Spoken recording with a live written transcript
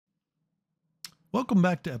Welcome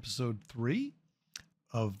back to episode 3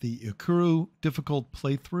 of the Ikkuro difficult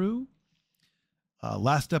playthrough.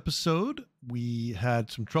 Last episode, we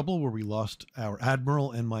had some trouble where we lost our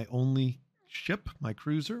Admiral and my only ship, my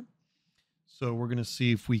cruiser. So we're going to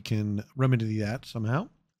see if we can remedy that somehow.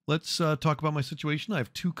 Let's talk about my situation. I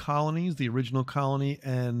have 2 colonies, the original colony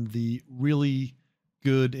and the really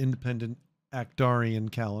good independent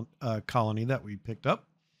Actarian colony that we picked up.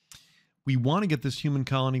 We want to get this human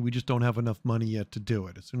colony. We just don't have enough money yet to do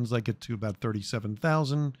it. As soon as I get to about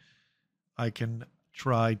 37,000, I can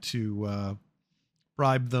try to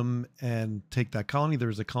bribe them and take that colony.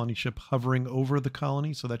 There's a colony ship hovering over the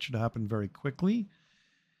colony, so that should happen very quickly.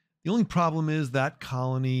 The only problem is that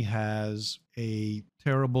colony has a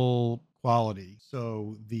terrible quality.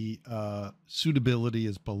 So the suitability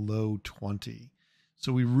is below 20.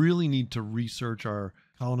 So we really need to research our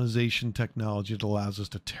colonization technology that allows us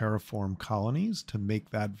to terraform colonies to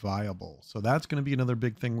make that viable. So that's going to be another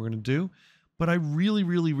big thing we're going to do. But I really,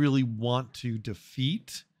 really, really want to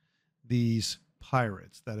defeat these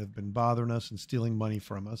pirates that have been bothering us and stealing money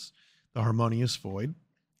from us, the Harmonious Void.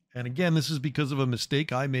 And again, this is because of a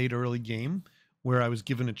mistake I made early game where I was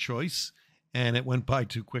given a choice and it went by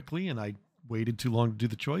too quickly and I waited too long to do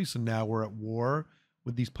the choice. And now we're at war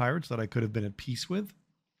with these pirates that I could have been at peace with.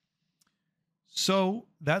 So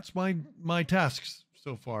that's my tasks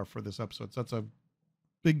so far for this episode. So that's a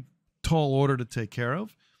big, tall order to take care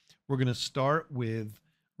of. We're going to start with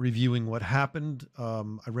reviewing what happened.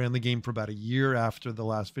 I ran the game for about a year after the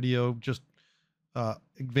last video, just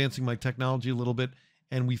advancing my technology a little bit.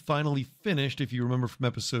 And we finally finished, if you remember from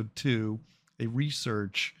episode 2, a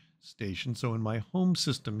research station. So in my home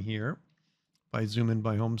system here, if I zoom in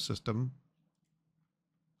my home system,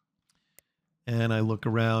 and I look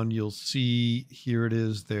around, you'll see here it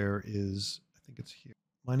is. There is, I think it's here,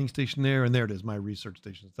 mining station there, and there it is, my research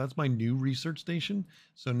station. So that's my new research station.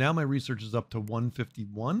 So now my research is up to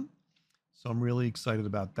 151. So I'm really excited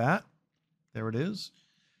about that. There it is.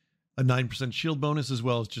 A 9% shield bonus as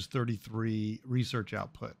well as just 33 research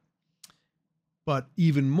output. But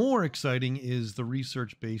even more exciting is the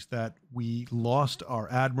research base that we lost our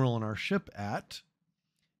Admiral and our ship at.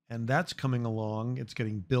 And that's coming along. It's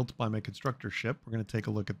getting built by my constructor ship. We're going to take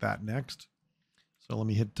a look at that next. So let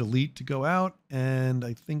me hit delete to go out. And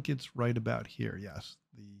I think it's right about here. Yes,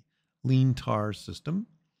 the lean tar system.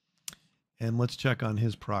 And let's check on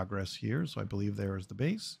his progress here. So I believe there is the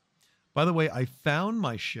base. By the way, I found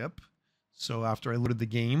my ship. So after I loaded the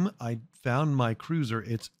game, I found my cruiser.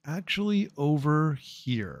 It's actually over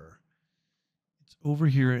here. It's over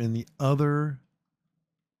here in the other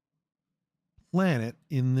planet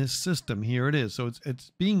in this system. Here it is. So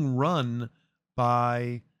it's being run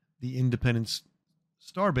by the independent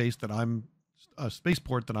starbase that I'm a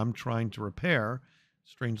spaceport that I'm trying to repair.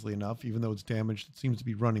 Strangely enough, even though it's damaged, it seems to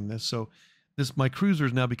be running this. So my cruiser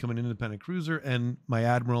has now become an independent cruiser, and my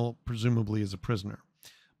Admiral presumably is a prisoner.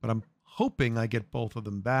 But I'm hoping I get both of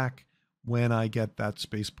them back when I get that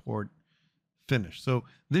spaceport finished. So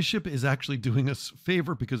this ship is actually doing us a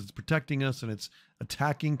favor because it's protecting us and it's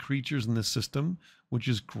attacking creatures in this system, which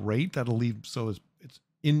is great. That'll leave, so it's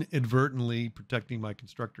inadvertently protecting my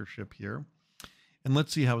constructor ship here. And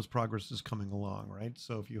let's see how his progress is coming along, right?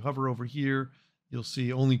 So if you hover over here, you'll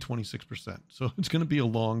see only 26%. So it's going to be a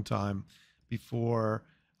long time before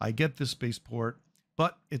I get this spaceport,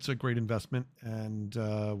 but it's a great investment. And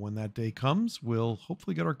when that day comes, we'll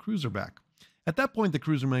hopefully get our cruiser back. At that point, the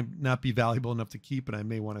cruiser might not be valuable enough to keep, and I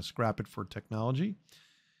may want to scrap it for technology.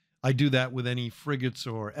 I do that with any frigates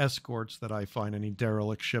or escorts that I find, any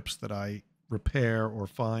derelict ships that I repair or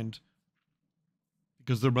find,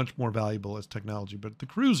 because they're much more valuable as technology. But the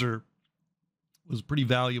cruiser was pretty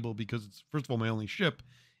valuable because it's, first of all, my only ship,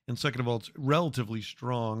 and second of all, it's relatively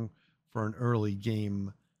strong for an early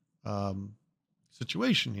game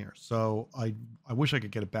situation here. So I wish I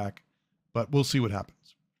could get it back, but we'll see what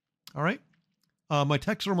happens. All right. My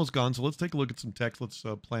techs are almost gone, so let's take a look at some techs. Let's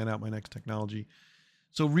plan out my next technology.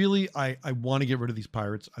 So really, I want to get rid of these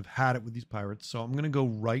pirates. I've had it with these pirates, so I'm going to go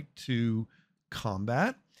right to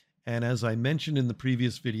combat. And as I mentioned in the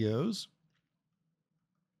previous videos,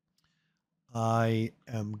 I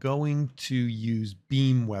am going to use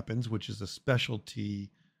beam weapons, which is a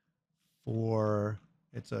specialty for,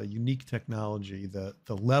 it's a unique technology. The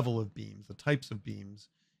level of beams, the types of beams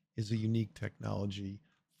is a unique technology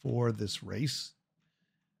for this race.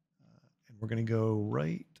 And we're going to go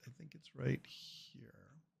right, I think it's right here.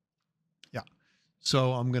 Yeah.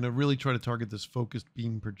 So I'm going to really try to target this focused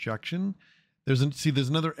beam projection. There's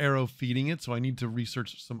another arrow feeding it, so I need to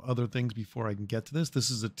research some other things before I can get to this.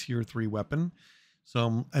 This is a tier 3 weapon.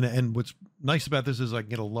 So, and what's nice about this is I can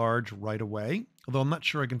get a large right away, although I'm not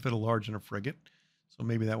sure I can fit a large in a frigate. So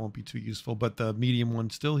maybe that won't be too useful, but the medium one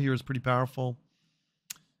still here is pretty powerful.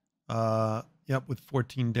 Yep, with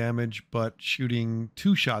 14 damage, but shooting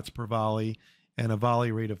 2 shots per volley and a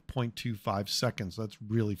volley rate of 0.25 seconds. That's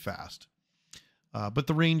really fast. But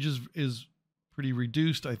the range is pretty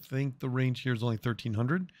reduced. I think the range here is only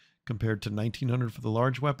 1,300 compared to 1,900 for the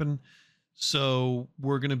large weapon. So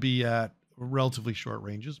we're going to be at relatively short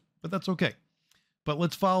ranges, but that's okay. But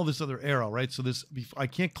let's follow this other arrow, right? So this, I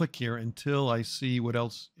can't click here until I see what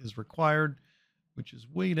else is required, which is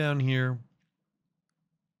way down here.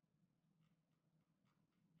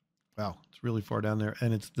 Wow, it's really far down there.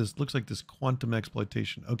 And it's this, looks like this quantum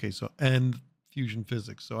exploitation. Okay, so, and fusion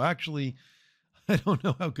physics. So actually, I don't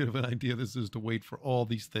know how good of an idea this is to wait for all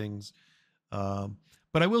these things.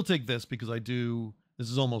 But I will take this because this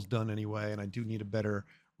is almost done anyway, and I do need a better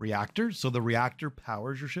reactor. So the reactor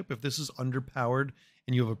powers your ship. If this is underpowered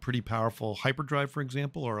and you have a pretty powerful hyperdrive, for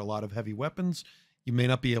example, or a lot of heavy weapons, you may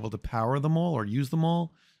not be able to power them all or use them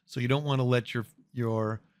all. So you don't want to let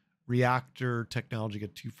your reactor technology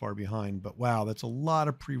get too far behind. But wow, that's a lot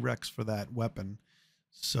of prereqs for that weapon.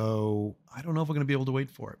 So I don't know if we're going to be able to wait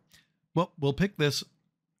for it. Well, we'll pick this,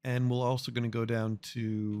 and we're also going to go down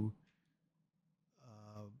to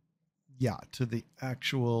to the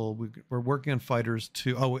actual, we're working on fighters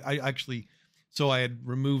too. Oh, so I had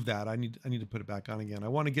removed that. I need to put it back on again. I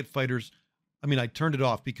want to get fighters. I mean, I turned it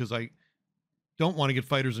off because I don't want to get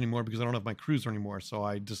fighters anymore because I don't have my cruiser anymore. So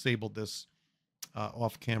I disabled this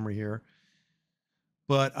off camera here.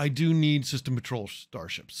 But I do need system patrol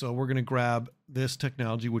starships. So we're going to grab this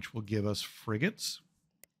technology, which will give us frigates.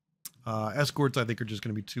 Escorts, I think, are just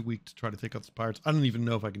going to be too weak to try to take out the pirates. I don't even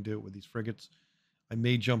know if I can do it with these frigates. I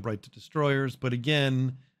may jump right to destroyers, but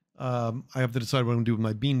again, I have to decide what I'm going to do with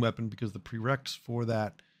my beam weapon because the prereqs for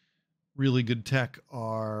that really good tech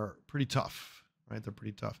are pretty tough, right? They're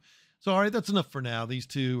pretty tough. So, all right, that's enough for now. These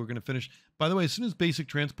two are going to finish. By the way, as soon as basic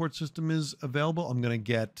transport system is available, I'm going to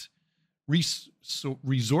get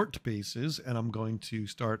resort bases, and I'm going to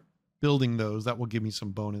start building those. That will give me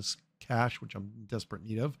some bonus cash, which I'm in desperate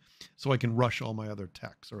need of, so I can rush all my other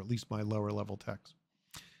techs, or at least my lower level techs.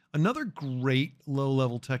 Another great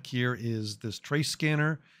low-level tech here is this trace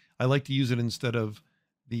scanner. I like to use it instead of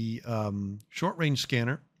the short-range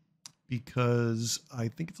scanner because I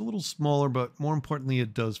think it's a little smaller, but more importantly,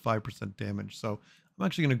 it does 5% damage. So I'm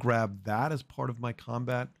actually going to grab that as part of my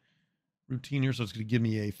combat routine here. So it's going to give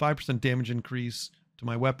me a 5% damage increase to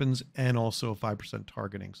my weapons and also a 5%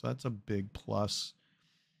 targeting. So that's a big plus.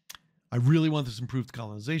 I really want this improved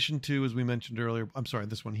colonization too, as we mentioned earlier. I'm sorry,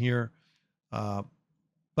 this one here.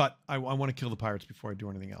 But I want to kill the pirates before I do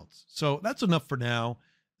anything else. So that's enough for now.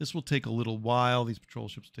 This will take a little while. These patrol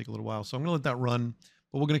ships take a little while. So I'm going to let that run.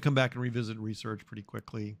 But we're going to come back and revisit research pretty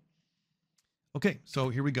quickly. Okay, so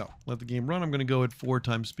here we go. Let the game run. I'm going to go at 4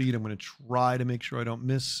 times speed. I'm going to try to make sure I don't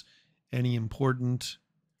miss any important...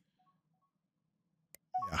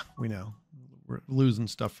 Yeah, we know. We're losing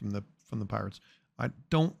stuff from the pirates. I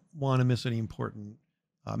don't want to miss any important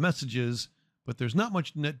messages. But there's not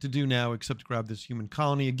much to do now except to grab this human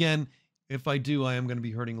colony. Again, if I do, I am going to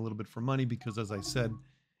be hurting a little bit for money because, as I said,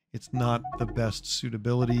 it's not the best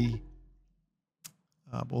suitability.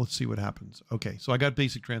 But let's see what happens. Okay, so I got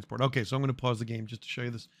basic transport. Okay, so I'm going to pause the game just to show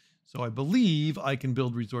you this. So I believe I can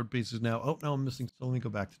build resort bases now. Oh, no, I'm missing. So let me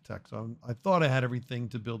go back to tech. So I thought I had everything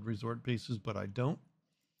to build resort bases, but I don't.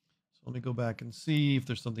 So let me go back and see if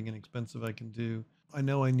there's something inexpensive I can do. I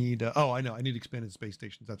know I need, I know, I need expanded space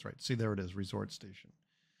stations. That's right. See, there it is, resort station.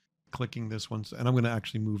 Clicking this one, and I'm going to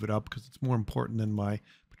actually move it up because it's more important than my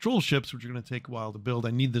patrol ships, which are going to take a while to build.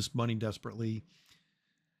 I need this money desperately.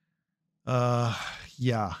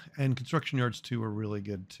 Yeah, and construction yards too are really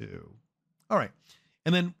good too. All right,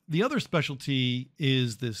 and then the other specialty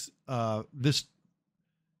is this this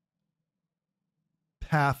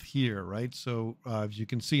path here, right? So as you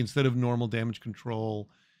can see, instead of normal damage control,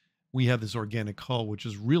 we have this organic hull, which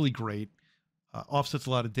is really great. Offsets a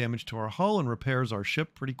lot of damage to our hull and repairs our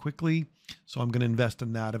ship pretty quickly. So I'm going to invest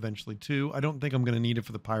in that eventually too. I don't think I'm going to need it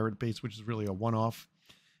for the pirate base, which is really a one-off.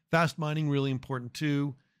 Fast mining, really important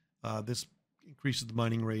too. This increases the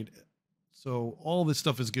mining rate. So all this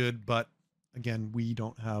stuff is good, but again, we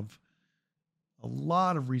don't have a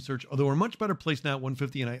lot of research, although we're much better placed now at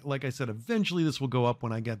 150. And like I said, eventually this will go up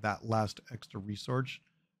when I get that last extra research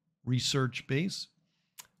base.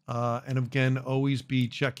 And again, always be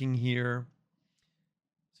checking here.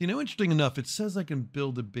 So, you know, interesting enough, it says I can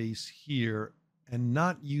build a base here and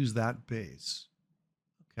not use that base.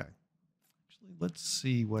 Okay. Actually, let's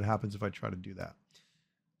see what happens if I try to do that.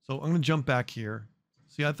 So I'm going to jump back here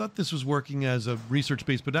See, I thought this was working as a research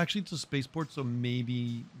base, but actually it's a spaceport, so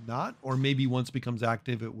maybe not. Or maybe once it becomes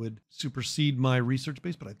active, it would supersede my research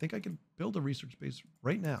base. But I think I can build a research base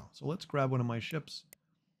right now. So let's grab one of my ships.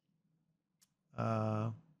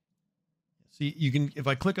 See, you can, if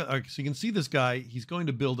I click, so you can see this guy, he's going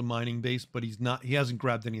to build a mining base, but he hasn't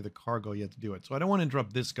grabbed any of the cargo yet to do it. So I don't want to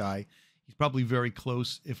interrupt this guy. He's probably very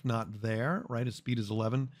close, if not there, right? His speed is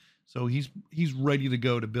 11. So he's ready to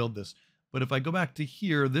go to build this. But if I go back to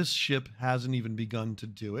here, this ship hasn't even begun to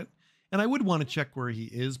do it. And I would want to check where he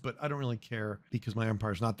is, but I don't really care because my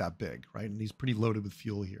empire is not that big, right? And he's pretty loaded with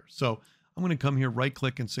fuel here. So I'm going to come here, right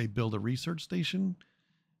click and say build a research station.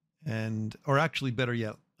 Or actually better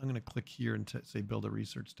yet, I'm going to click here and say build a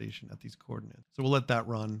research station at these coordinates. So we'll let that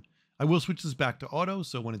run. I will switch this back to auto.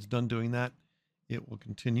 So when it's done doing that, it will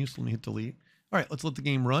continue. So let me hit delete. All right, let's let the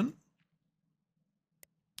game run.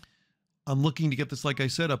 I'm looking to get this, like I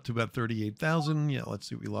said, up to about 38,000. Yeah, let's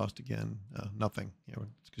see what we lost again. Nothing. You know,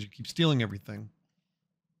 it's because you keep stealing everything.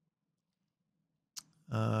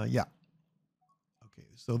 Yeah. Okay,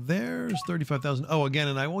 so there's 35,000. Oh, again,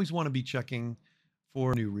 and I always want to be checking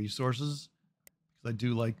for new resources because I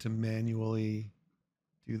do like to manually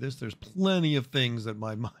do this. There's plenty of things that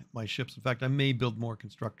my ships, in fact, I may build more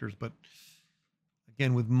constructors, but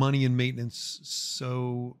again, with money and maintenance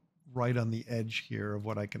so right on the edge here of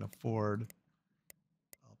what I can afford,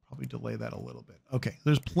 I'll probably delay that a little bit. Okay,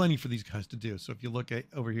 there's plenty for these guys to do. So if you look at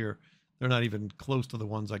over here, they're not even close to the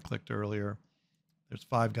ones I clicked earlier. There's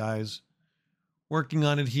 5 guys working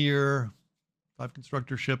on it here, 5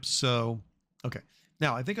 constructor ships. So, okay.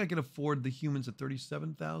 Now, I think I can afford the humans at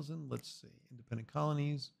 37,000. Let's see. Independent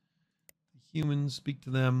colonies. The humans, speak to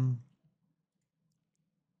them.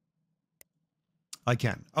 I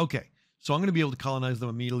can. Okay. So I'm going to be able to colonize them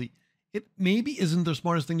immediately. It maybe isn't the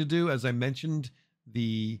smartest thing to do. As I mentioned,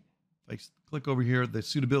 if I click over here, the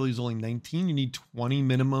suitability is only 19. You need 20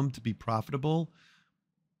 minimum to be profitable.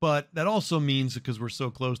 But that also means, because we're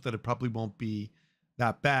so close, that it probably won't be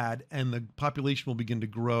that bad. And the population will begin to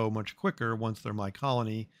grow much quicker once they're my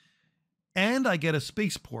colony. And I get a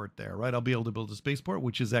spaceport there, right? I'll be able to build a spaceport,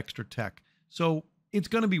 which is extra tech. So it's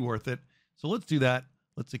going to be worth it. So let's do that.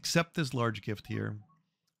 Let's accept this large gift here.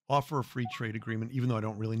 Offer a free trade agreement, even though I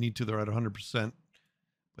don't really need to. They're at 100%.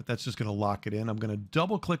 But that's just going to lock it in. I'm going to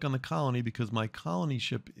double click on the colony because my colony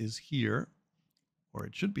ship is here. Or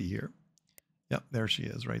it should be here. Yep, there she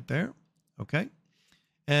is right there. Okay.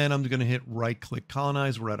 And I'm going to hit right click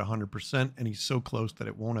colonize. We're at 100%. And he's so close that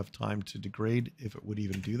it won't have time to degrade if it would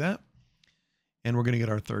even do that. And we're going to get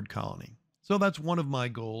our 3rd colony. So that's one of my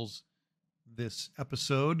goals this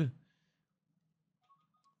episode.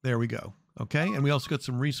 There we go. Okay. And we also got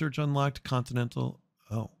some research unlocked. Continental.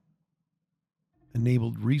 Oh.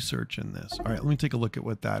 Enabled research in this. All right. Let me take a look at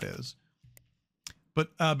what that is.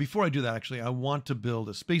 But before I do that, actually, I want to build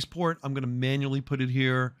a spaceport. I'm going to manually put it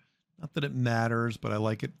here. Not that it matters, but I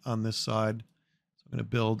like it on this side. So I'm going to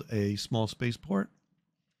build a small spaceport.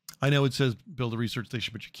 I know it says build a research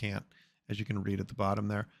station, but you can't, as you can read at the bottom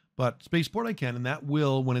there. But spaceport I can, and that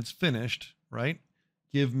will, when it's finished, right,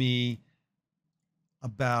 give me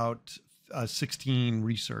about 16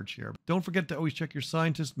 research here. Don't forget to always check your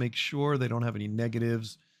scientists. Make sure they don't have any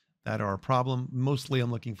negatives that are a problem. Mostly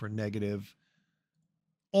I'm looking for negative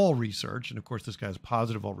all research. And of course, this guy has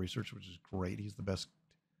positive all research, which is great. He's the best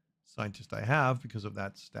scientist I have because of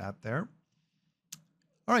that stat there.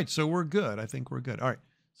 All right, so we're good. I think we're good. All right,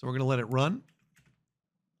 so we're going to let it run.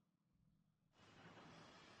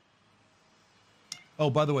 Oh,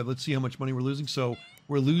 by the way, let's see how much money we're losing. So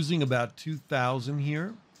we're losing about 2,000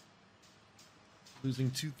 here.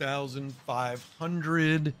 Losing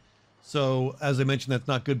 2,500. So as I mentioned, that's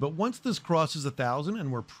not good. But once this crosses 1,000, and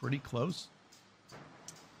we're pretty close.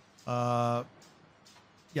 Yeah,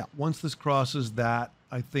 once this crosses that,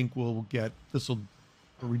 I think this will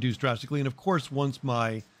reduce drastically. And of course, once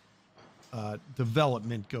my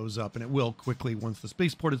development goes up, and it will quickly once the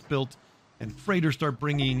spaceport is built and freighters start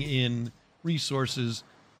bringing in resources,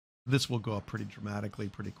 this will go up pretty dramatically,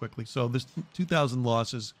 pretty quickly. So this 2,000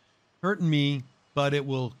 loss is hurting me, but it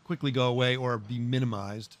will quickly go away or be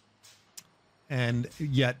minimized. And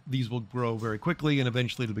yet these will grow very quickly and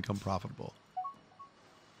eventually it'll become profitable.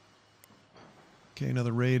 Okay,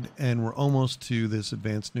 another raid, and we're almost to this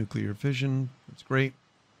advanced nuclear fission. That's great.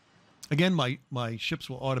 Again, my ships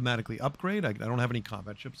will automatically upgrade. I don't have any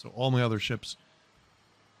combat ships, so all my other ships,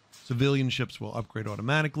 civilian ships, will upgrade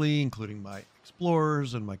automatically, including my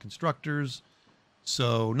explorers and my constructors.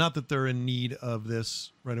 So not that they're in need of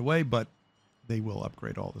this right away, but they will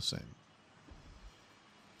upgrade all the same.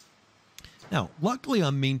 Now, luckily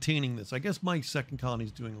I'm maintaining this. I guess my second colony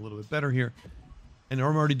is doing a little bit better here. And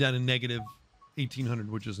I'm already down to negative 1,800,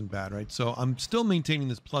 which isn't bad, right? So I'm still maintaining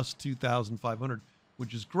this plus 2,500,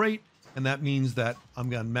 which is great. And that means that I'm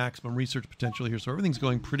got maximum research potential here. So everything's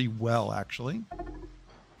going pretty well, actually.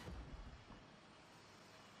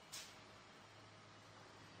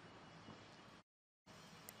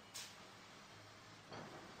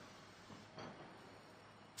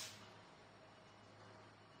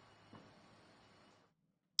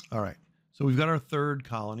 All right. So we've got our third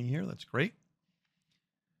colony here. That's great.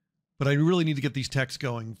 But I really need to get these techs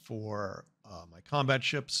going for my combat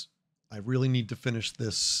ships. I really need to finish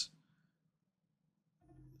this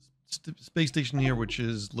space station here, which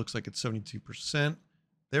looks like it's 72%.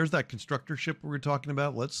 There's that constructor ship we were talking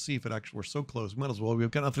about. Let's see if it actually, we're so close. We might as well, we've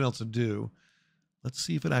got nothing else to do. Let's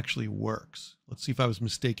see if it actually works. Let's see if I was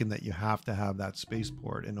mistaken that you have to have that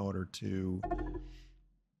spaceport in order to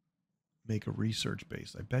make a research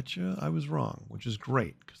base. I bet you I was wrong, which is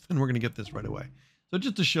great, because then we're going to get this right away. So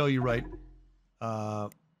just to show you, right,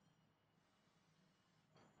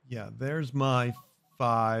 yeah, there's my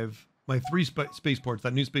three spaceports.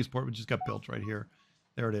 That new spaceport which just got built right here.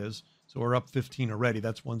 There it is. So we're up 15 already.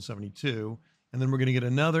 That's 172. And then we're going to get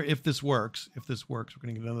another, if this works, we're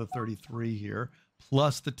going to get another 33 here,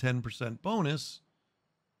 plus the 10% bonus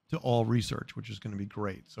to all research, which is going to be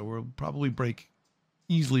great. So we'll probably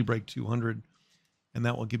easily break 200, and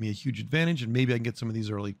that will give me a huge advantage. And maybe I can get some of these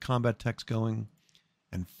early combat techs going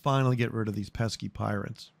and finally get rid of these pesky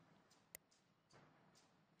pirates.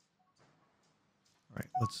 All right,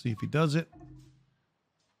 let's see if he does it.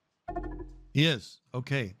 He is.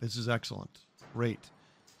 Okay, this is excellent. Great.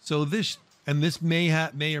 So this may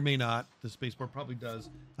or may not, the spaceport probably does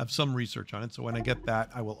have some research on it. So when I get that,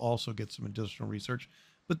 I will also get some additional research.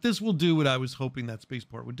 But this will do what I was hoping that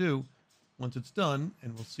spaceport would do once it's done,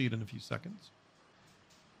 and we'll see it in a few seconds.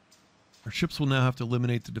 Our ships will now have to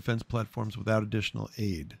eliminate the defense platforms without additional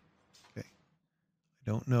aid. Okay.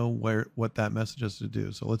 I don't know what that message has to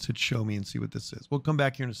do. So let's hit show me and see what this is. We'll come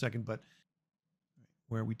back here in a second, but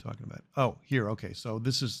where are we talking about? Oh, here. Okay. So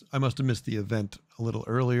this is, I must have missed the event a little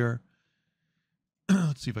earlier.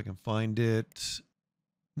 Let's see if I can find it.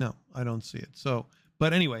 No, I don't see it. So,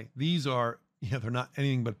 but anyway, these are, yeah, they're not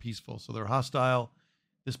anything but peaceful. So they're hostile.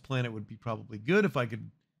 This planet would be probably good if I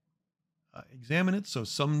could examine it. So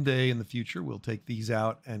someday in the future, we'll take these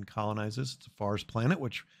out and colonize this. It's a forest planet,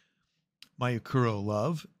 which my Ikkuro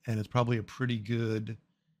love, and it's probably a pretty good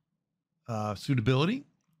suitability.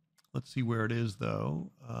 Let's see where it is,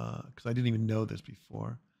 though, because I didn't even know this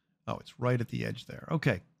before. Oh, it's right at the edge there.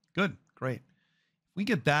 Okay, good, great. If we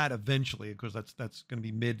get that eventually, of course, that's going to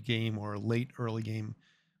be mid-game or late early game.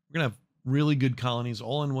 We're going to have really good colonies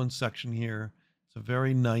all in one section here. It's a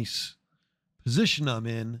very nice position I'm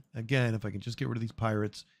in. Again, if I can just get rid of these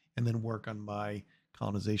pirates and then work on my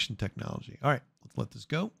colonization technology. All right, let's let this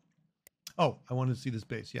go. Oh, I wanted to see this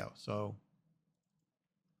base. Yeah, so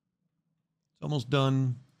it's almost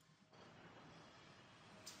done.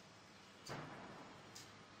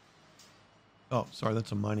 Oh, sorry,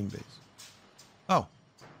 that's a mining base. Oh.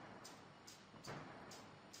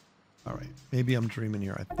 All right, maybe I'm dreaming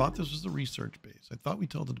here. I thought this was the research base. I thought we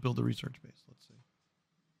told it to build a research base. Let's see.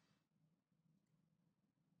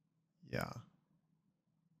 Yeah.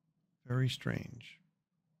 Very strange.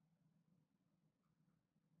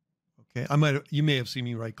 Okay, you may have seen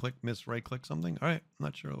me right click something. All right, I'm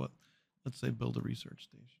not sure what. Let's say build a research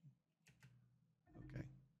station. Okay.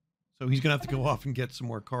 So he's gonna have to go off and get some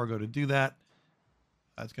more cargo to do that.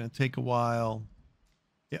 It's gonna take a while.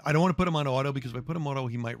 Yeah, I don't want to put him on auto because if I put him on auto,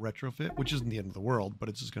 he might retrofit, which isn't the end of the world, but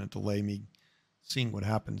it's just gonna delay me seeing what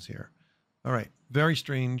happens here. All right, very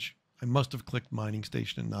strange. I must have clicked mining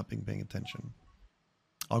station and not been paying attention.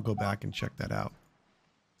 I'll go back and check that out.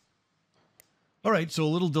 All right, so a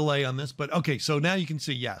little delay on this, but okay, so now you can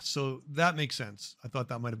see, yes, so that makes sense. I thought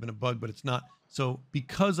that might have been a bug, but it's not. So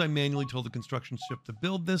because I manually told the construction ship to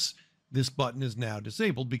build this, this button is now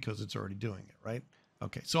disabled because it's already doing it, right?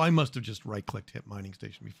 Okay, so I must have just right-clicked hit mining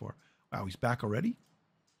station before. Wow, he's back already?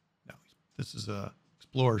 No, this is a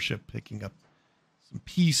explorer ship picking up some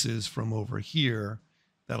pieces from over here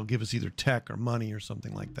that'll give us either tech or money or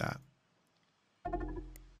something like that.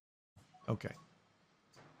 Okay.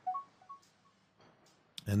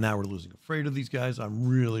 And now we're losing a freight of these guys. I'm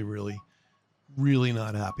really, really, really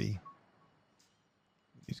not happy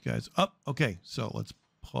with these guys. Up. Okay, so let's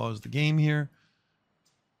pause the game here.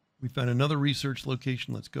 We found another research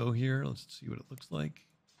location. Let's go here. Let's see what it looks like.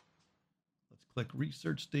 Let's click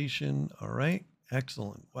research station. All right.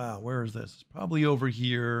 Excellent. Wow. Where is this? It's probably over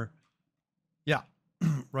here. Yeah.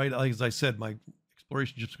 Right. Like as I said, my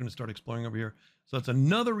exploration ship's going to start exploring over here. So that's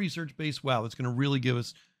another research base. Wow. That's going to really give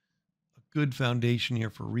us a good foundation here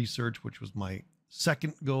for research, which was my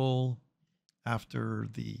second goal after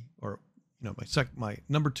my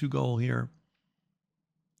number 2 goal here.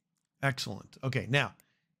 Excellent. Okay, now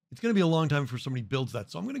it's going to be a long time before somebody builds that.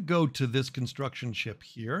 So I'm going to go to this construction ship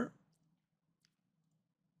here.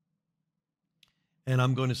 And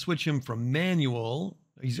I'm going to switch him from manual.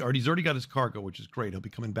 He's already got his cargo, which is great. He'll be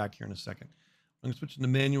coming back here in a second. I'm going to switch him to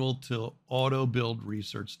manual to auto build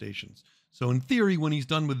research stations. So in theory, when he's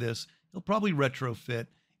done with this, he'll probably retrofit,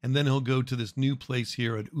 and then he'll go to this new place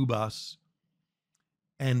here at Ubas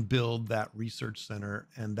and build that research center,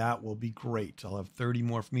 and that will be great. I'll have 30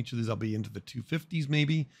 more from each of these. I'll be into the 250s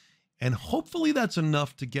maybe, and hopefully that's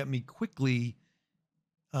enough to get me quickly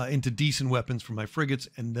into decent weapons for my frigates,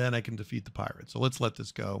 and then I can defeat the pirates. So let's let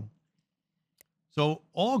this go. So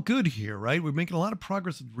all good here, right? We're making a lot of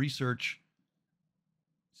progress with research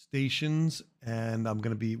stations, and I'm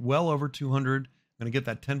going to be well over 200. I'm going to get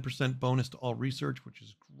that 10% bonus to all research, which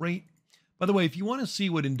is great. By the way, if you want to see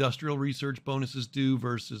what industrial research bonuses do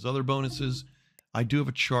versus other bonuses, I do have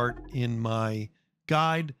a chart in my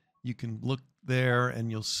guide. You can look there and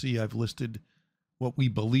you'll see I've listed what we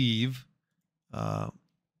believe.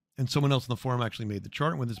 And someone else in the forum actually made the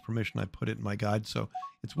chart. And with his permission, I put it in my guide. So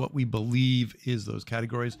it's what we believe is those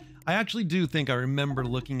categories. I actually do think I remember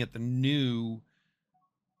looking at the new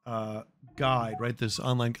guide, right? This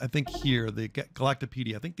online, I think here, the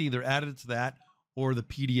Galactopedia. I think they either added it to that or the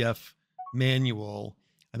PDF manual.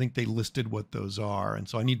 I think they listed what those are. And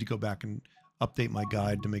so I need to go back and update my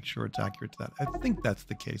guide to make sure it's accurate to that. I think that's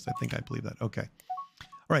the case. I believe that. Okay. All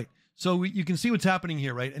right. So you can see what's happening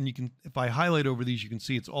here, right? And you can, if I highlight over these, you can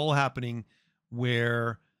see it's all happening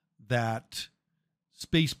where that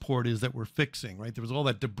spaceport is that we're fixing, right? There was all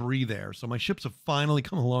that debris there. So my ships have finally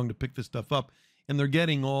come along to pick this stuff up, and they're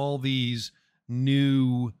getting all these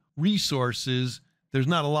new resources. There's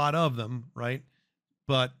not a lot of them, right?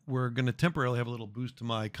 But we're going to temporarily have a little boost to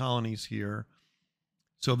my colonies here.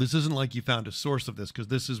 So this isn't like you found a source of this, because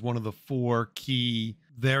this is one of the 4 key,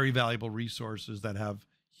 very valuable resources that have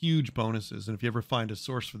huge bonuses. And if you ever find a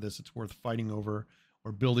source for this, it's worth fighting over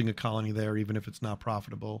or building a colony there, even if it's not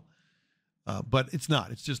profitable. But it's not.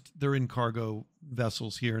 It's just they're in cargo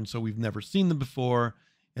vessels here, and so we've never seen them before,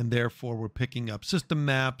 and therefore we're picking up system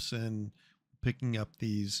maps and picking up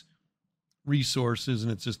these resources,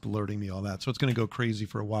 and it's just alerting me all that. So it's going to go crazy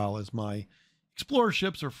for a while as my explorer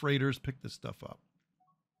ships or freighters pick this stuff up.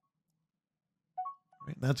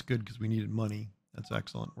 Right, that's good because we needed money. That's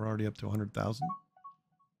excellent. We're already up to 100,000.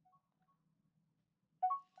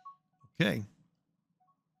 Okay.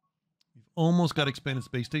 We've almost got expanded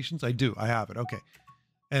space stations. I do. I have it. Okay.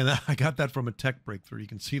 And I got that from a tech breakthrough. You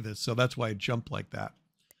can see this. So that's why it jumped like that.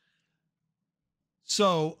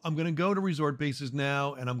 So I'm going to go to resort bases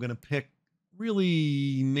now, and I'm going to pick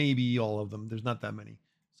really maybe all of them. There's not that many.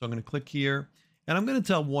 So I'm going to click here, and I'm going to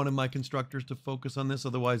tell one of my constructors to focus on this.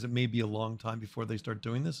 Otherwise, it may be a long time before they start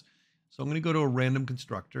doing this. So I'm going to go to a random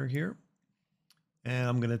constructor here. And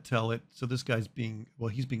I'm going to tell it, so this guy's being, well,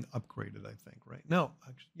 he's being upgraded, I think, right? No,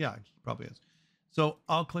 actually, yeah, he probably is. So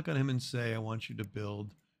I'll click on him and say, I want you to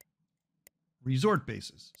build resort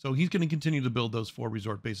bases. So he's going to continue to build those 4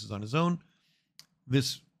 resort bases on his own.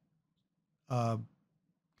 This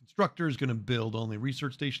constructor is going to build only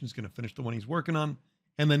research stations, going to finish the one he's working on,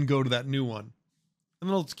 and then go to that new one. And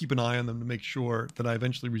then let's keep an eye on them to make sure that I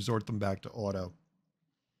eventually resort them back to auto.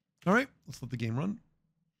 All right, let's let the game run.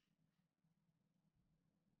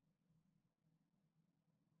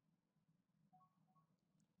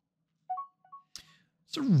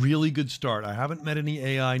 It's a really good start. I haven't met any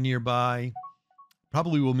AI nearby.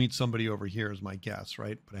 Probably will meet somebody over here is my guess,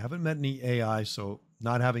 right? But I haven't met any AI, so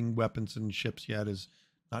not having weapons and ships yet is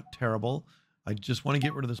not terrible. I just want to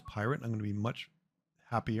get rid of this pirate. I'm going to be much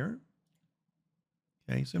happier.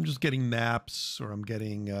 Okay, so I'm just getting maps, or I'm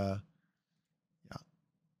getting, yeah,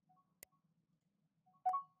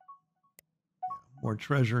 more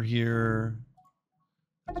treasure here.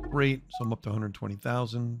 That's great. So I'm up to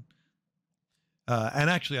 120,000. And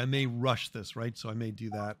actually, I may rush this, right? So I may do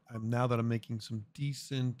that. Now that I'm making some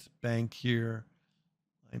decent bank here,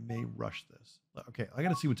 I may rush this. Okay, I got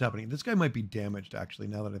to see what's happening. This guy might be damaged, actually,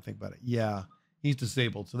 now that I think about it. Yeah, he's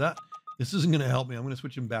disabled. So this isn't going to help me. I'm going to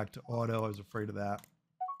switch him back to auto. I was afraid of that.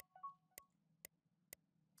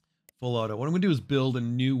 Full auto. What I'm going to do is build a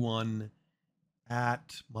new one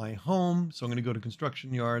at my home. So I'm going to go to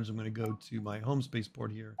construction yards. I'm going to go to my home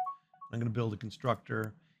spaceport here. I'm going to build a constructor.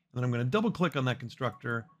 And then I'm going to double click on that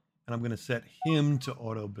constructor, and I'm going to set him to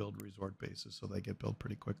auto build resort bases so they get built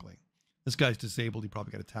pretty quickly. This guy's disabled. He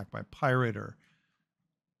probably got attacked by a pirate or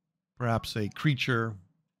perhaps a creature.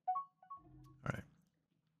 All right.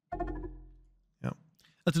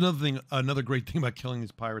 That's another thing. Another great thing about killing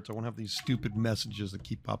these pirates. I won't have these stupid messages that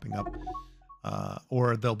keep popping up.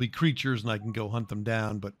 Or there'll be creatures and I can go hunt them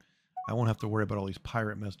down, but I won't have to worry about all these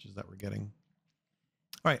pirate messages that we're getting.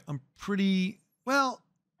 All right, I'm pretty, well,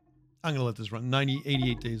 I'm going to let this run.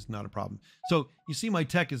 88 days, not a problem. So you see my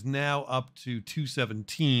tech is now up to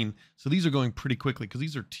 217. So these are going pretty quickly because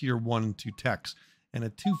these are tier 1 and 2 techs. And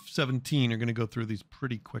at 217, you're going to go through these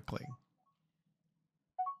pretty quickly.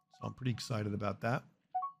 So I'm pretty excited about that.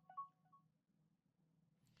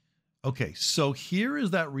 Okay, so here is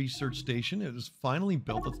that research station. It was finally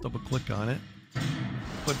built. Let's double click on it.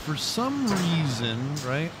 But for some reason,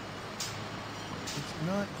 right, it's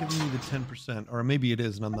not giving me the 10%, or maybe it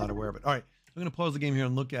is and I'm not aware of it. All right, so I'm going to pause the game here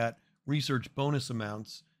and look at research bonus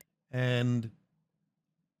amounts. And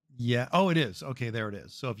yeah, oh, it is. Okay, there it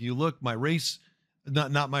is. So if you look, my race,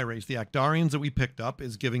 not my race, the Actarians that we picked up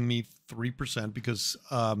is giving me 3% because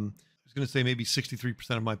I was going to say maybe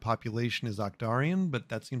 63% of my population is Octarian, but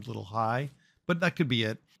that seems a little high. But that could be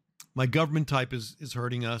it. My government type is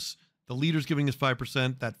hurting us. The leader's giving us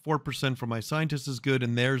 5%. That 4% for my scientists is good.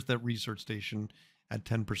 And there's that research station at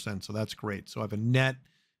 10%. So that's great. So I have a net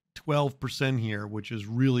 12% here, which is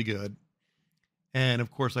really good. And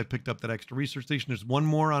of course, I picked up that extra research station. There's one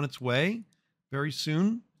more on its way very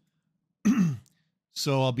soon.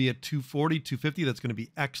 So I'll be at 240, 250. That's going to be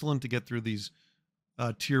excellent to get through these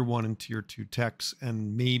tier 1 and tier 2 techs,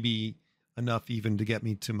 and maybe enough even to get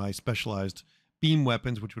me to my specialized beam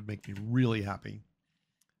weapons, which would make me really happy.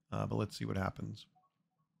 But let's see what happens.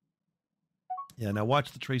 Yeah, now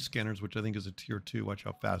watch the trace scanners, which I think is a tier 2. Watch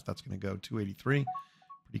how fast that's going to go. 283,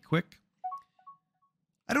 pretty quick.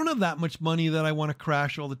 I don't have that much money that I want to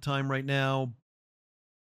crash all the time right now.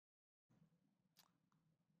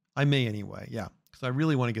 I may anyway, yeah, because I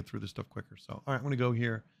really want to get through this stuff quicker. So, all right, I'm going to go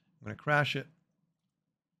here. I'm going to crash it.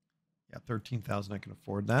 Yeah, 13,000, I can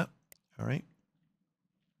afford that. All right.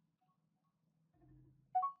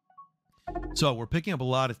 So we're picking up a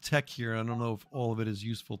lot of tech here. I don't know if all of it is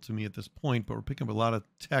useful to me at this point, but we're picking up a lot of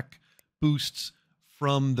tech boosts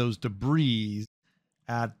from those debris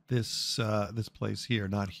at this this place here.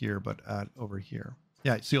 Not here, but over here.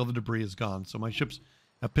 Yeah, see all the debris is gone. So my ships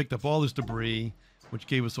have picked up all this debris, which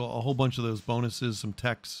gave us a whole bunch of those bonuses, some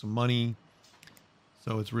tech, some money.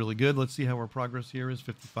 So it's really good. Let's see how our progress here is.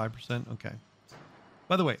 55%. Okay.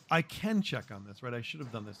 By the way, I can check on this, right? I should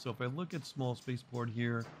have done this. So if I look at small spaceport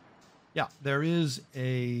here, yeah, there is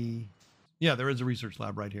a research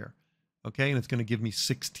lab right here. Okay, and it's going to give me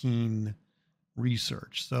 16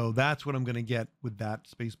 research. So that's what I'm going to get with that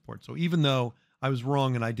spaceport. So even though I was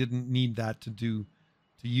wrong and I didn't need that to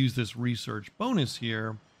use this research bonus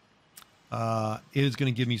here, it is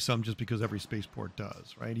going to give me some just because every spaceport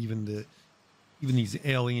does, right? Even these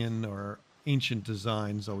alien or ancient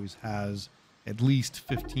designs always has at least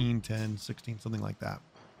 15, 10, 16, something like that.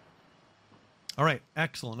 All right,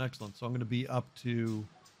 excellent, excellent. So I'm going to be up to,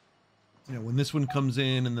 when this one comes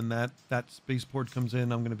in and then that spaceport comes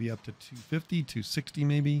in, I'm going to be up to 250, 260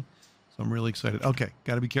 maybe. So I'm really excited. Okay,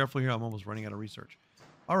 got to be careful here. I'm almost running out of research.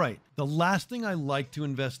 All right, the last thing I like to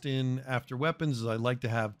invest in after weapons is I like to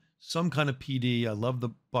have some kind of PD. I love the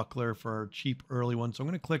buckler for a cheap early one. So I'm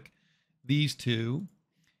going to click these two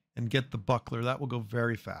and get the buckler. That will go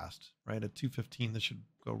very fast, right? At 215, this should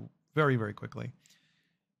go very, very quickly.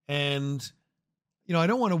 And I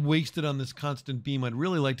don't want to waste it on this constant beam. I'd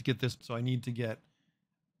really like to get this. So I need to get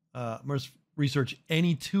research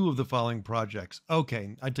any 2 of the following projects.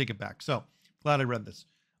 Okay, I take it back. So glad I read this.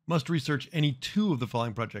 Must research any 2 of the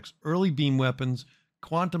following projects: early beam weapons,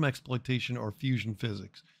 quantum exploitation, or fusion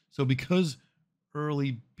physics. So because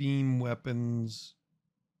early beam weapons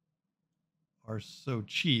are so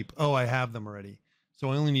cheap, oh, I have them already. So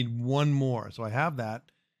I only need one more. So I have that.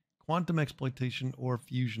 Quantum exploitation or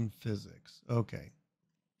fusion physics. Okay.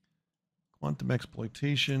 Quantum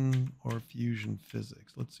exploitation or fusion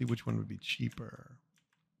physics. Let's see which one would be cheaper.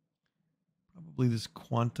 Probably this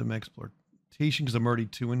quantum exploitation because I'm already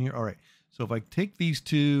 2 in here. All right. So if I take these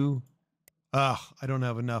 2, I don't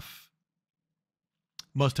have enough.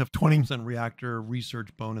 Must have 20% reactor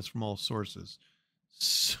research bonus from all sources.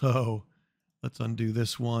 So let's undo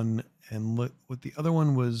this one and look what the other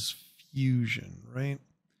one was. Fusion, right?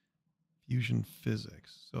 Fusion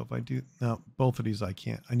physics. So if I do, now both of these I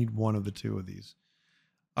can't. I need one of the 2 of these.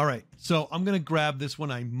 All right, so I'm going to grab this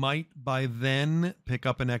one. I might by then pick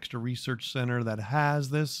up an extra research center that has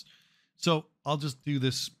this. So I'll just do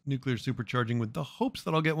this nuclear supercharging with the hopes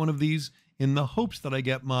that I'll get one of these, in the hopes that I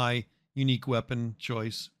get my unique weapon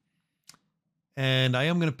choice. And I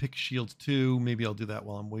am going to pick shields too. Maybe I'll do that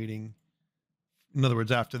while I'm waiting. In other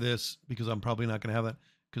words, after this, because I'm probably not going to have that,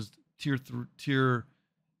 because tier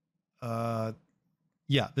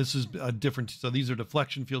Yeah, this is a different. So these are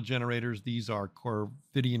deflection field generators. These are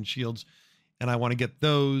Corvidian shields. And I want to get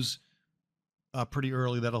those pretty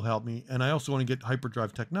early. That'll help me. And I also want to get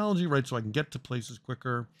hyperdrive technology, right? So I can get to places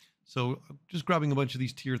quicker. So just grabbing a bunch of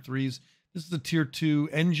these tier 3s. This is a tier 2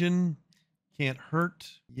 engine. Can't hurt.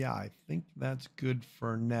 Yeah, I think that's good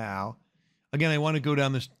for now. Again, I want to go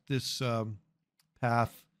down this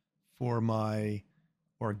path for my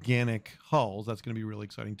organic hulls. That's going to be really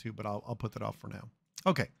exciting too, but I'll put that off for now.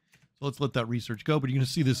 Okay, so let's let that research go. But you're going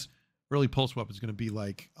to see this early pulse weapon is going to be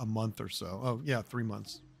like a month or so. Oh yeah, 3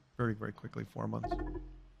 months. Very, very quickly, 4 months.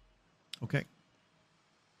 Okay.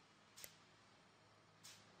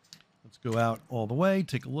 Let's go out all the way,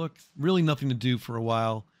 take a look. Really nothing to do for a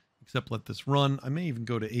while except let this run. I may even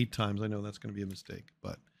go to 8 times. I know that's going to be a mistake,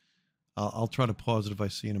 but I'll try to pause it if I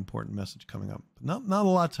see an important message coming up. But not a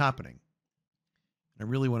lot's happening. I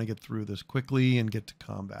really want to get through this quickly and get to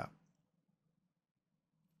combat.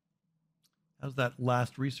 How's that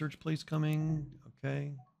last research place coming?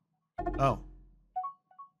 Okay. Oh.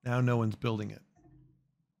 Now no one's building it.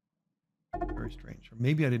 Very strange. Or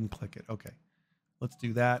maybe I didn't click it. Okay. Let's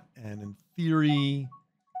do that. And in theory,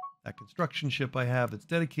 that construction ship I have that's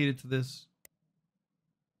dedicated to this.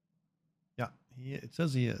 Yeah, it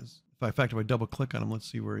says he is. In fact, if I double click on him, let's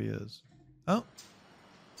see where he is. Oh.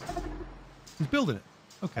 He's building it.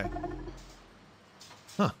 Okay.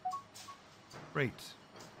 Huh. Great.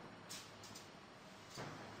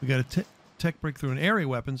 We got a tech breakthrough in area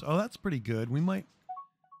weapons. Oh, that's pretty good. We might...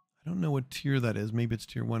 I don't know what tier that is. Maybe it's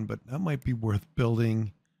tier 1, but that might be worth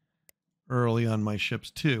building early on my ships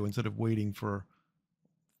too, instead of waiting for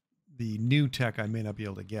the new tech I may not be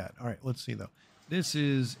able to get. All right, let's see though. This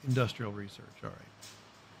is industrial research. All right.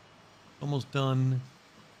 Almost done.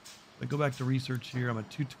 If I go back to research here, I'm at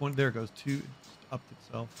 220. There it goes. It's upped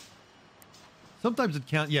itself. Sometimes it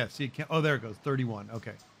counts. Yeah, see it count. Oh, there it goes. 31.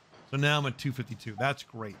 Okay. So now I'm at 252. That's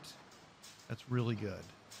great. That's really good.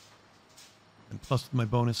 And plus my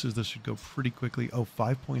bonuses, this should go pretty quickly. Oh,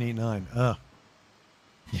 5.89.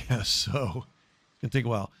 Yeah, so it's gonna take a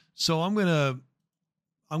while. So I'm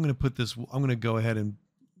gonna put this. I'm gonna go ahead and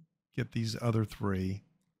get these other 3. In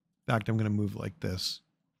fact, I'm gonna move like this.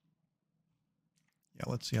 Yeah,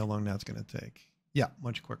 let's see how long that's gonna take. Yeah,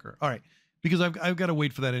 much quicker. All right, because I've got to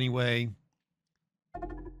wait for that anyway.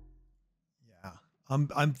 Yeah,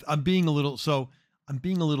 I'm being a little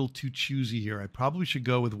too choosy here. I probably should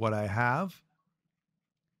go with what I have.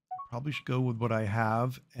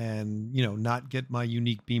 And, you know, not get my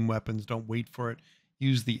unique beam weapons. Don't wait for it.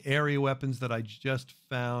 Use the area weapons that I just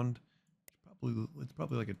found. It's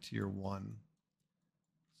probably like a tier 1. Let's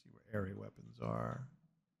see where area weapons are.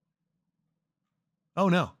 Oh,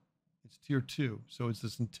 no. It's tier 2. So it's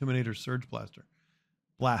this Intimidator Surge Blaster.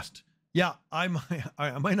 Blast. Yeah, I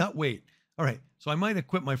might not wait. All right. So I might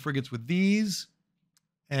equip my frigates with these.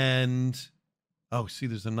 And, oh, see,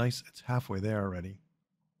 there's a nice, it's halfway there already.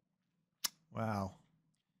 Wow.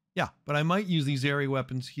 Yeah, but I might use these area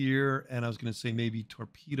weapons here, and I was going to say maybe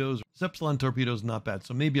torpedoes. Zepsilon torpedoes, not bad.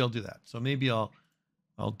 So maybe I'll do that. So maybe I'll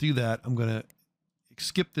do that. I'm going to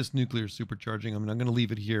skip this nuclear supercharging. I'm going to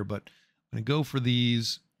leave it here, but I'm going to go for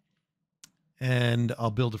these, and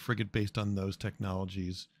I'll build a frigate based on those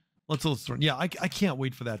technologies. Let's yeah, I can't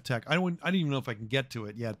wait for that tech. I don't even know if I can get to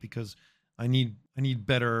it yet because I need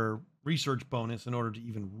better research bonus in order to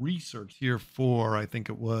even research here for, I think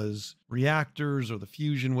it was reactors or the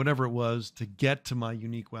fusion, whatever it was, to get to my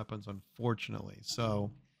unique weapons, unfortunately. So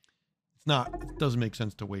it doesn't make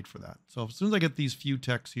sense to wait for that. So as soon as I get these few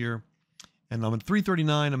techs here, and I'm at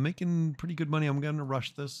 339, I'm making pretty good money. I'm going to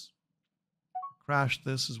rush this. Crash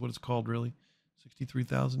this is what it's called, really.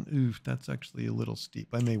 63,000. Oof, that's actually a little steep.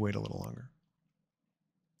 I may wait a little longer.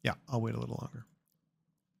 Yeah, I'll wait a little longer.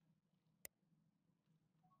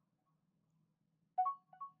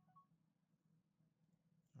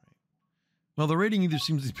 Well, the rating either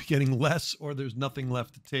seems to be getting less or there's nothing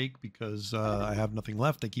left to take because I have nothing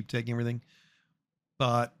left. I keep taking everything.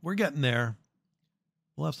 But we're getting there.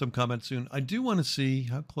 We'll have some comments soon. I do want to see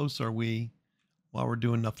how close are we while we're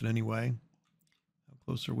doing nothing anyway. How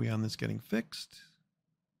close are we on this getting fixed?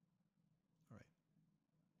 All right.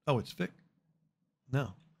 Oh, it's fixed.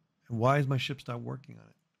 No. And why is my ship not working on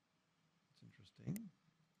it? That's interesting.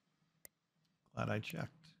 Glad I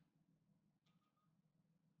checked.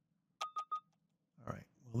 All right.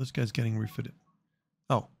 Well, this guy's getting refitted.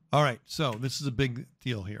 Oh, all right. So this is a big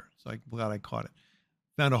deal here. So I'm glad I caught it.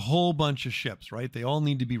 Found a whole bunch of ships, right? They all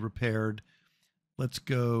need to be repaired. Let's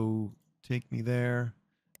go take me there.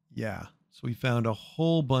 Yeah. So we found a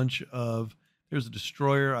whole bunch of, there's a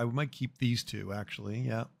destroyer. I might keep these 2, actually.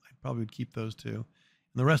 Yeah, I probably would keep those 2.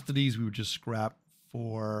 And the rest of these we would just scrap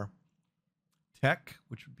for tech,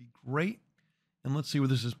 which would be great. And let's see where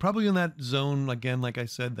this is. Probably in that zone, again, like I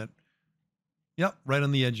said, that, yep, right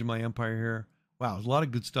on the edge of my empire here. Wow, there's a lot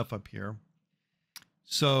of good stuff up here.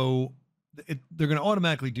 So they're going to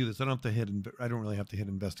automatically do this. I don't really have to hit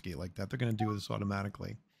investigate like that. They're going to do this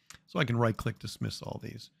automatically. So I can right-click dismiss all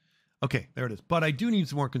these. Okay, there it is. But I do need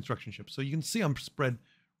some more construction ships. So you can see I'm spread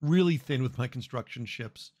really thin with my construction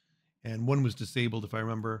ships. And one was disabled, if I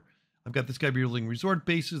remember. I've got this guy building resort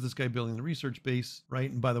bases, this guy building the research base, right?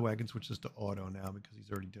 And by the way, I can switch this to auto now because he's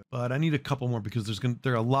already doing it. But I need a couple more because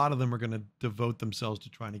there are a lot of them are going to devote themselves to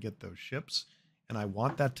trying to get those ships. And I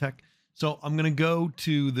want that tech. So I'm going to go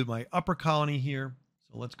to my upper colony here.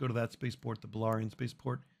 So let's go to that spaceport, the Balarian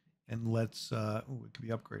spaceport. And let's, it could be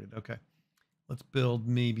upgraded. Okay. Let's build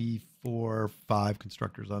maybe 4 or 5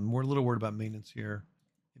 constructors. I'm a little worried about maintenance here.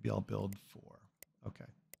 Maybe I'll build 4. Okay.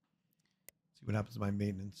 See what happens to my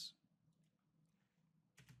maintenance.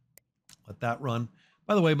 Let that run.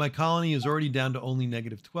 By the way, my colony is already down to only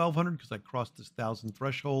negative 1,200 because I crossed this 1,000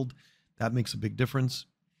 threshold. That makes a big difference.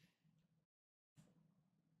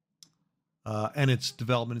 And its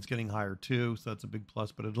development is getting higher too, so that's a big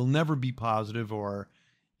plus. But it'll never be positive, or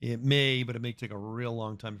it may, but it may take a real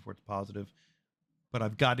long time before it's positive. But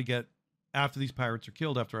I've got to get, after these pirates are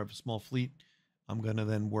killed, after I have a small fleet, I'm going to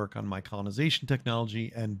then work on my colonization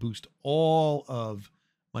technology and boost all of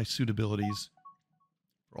my suitabilities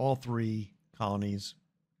for all 3 colonies.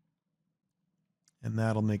 And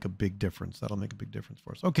that'll make a big difference. That'll make a big difference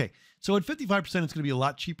for us. Okay, so at 55%, it's going to be a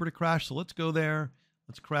lot cheaper to crash. So let's go there.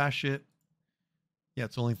 Let's crash it. Yeah,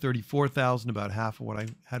 it's only 34,000, about half of what I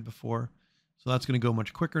had before. So that's going to go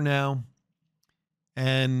much quicker now.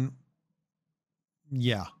 And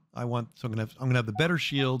yeah, I'm going to have the better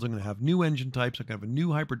shields. I'm going to have new engine types. I'm going to have a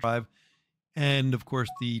new hyperdrive. And of course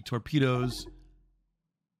the torpedoes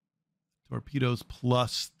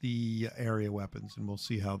plus the area weapons, and we'll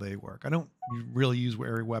see how they work. I don't really use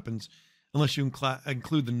area weapons unless you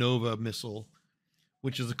include the Nova missile,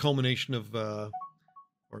 which is a culmination of,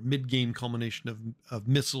 or mid-game culmination of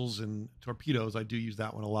missiles and torpedoes. I do use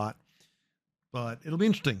that one a lot, but it'll be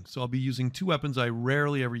interesting. So I'll be using 2 weapons I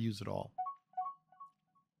rarely ever use at all.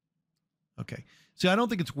 Okay. See, I don't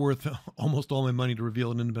think it's worth almost all my money to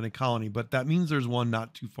reveal an independent colony, but that means there's one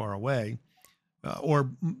not too far away. Or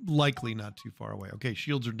likely not too far away. Okay,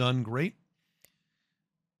 shields are done. Great.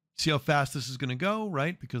 See how fast this is going to go,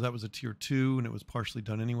 right? Because that was a tier 2 and it was partially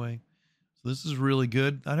done anyway. So this is really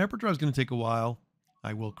good. That hyperdrive is going to take a while.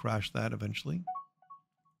 I will crash that eventually.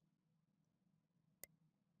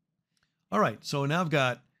 All right, so now I've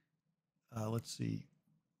got, let's see,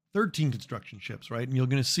 13 construction ships, right? And you're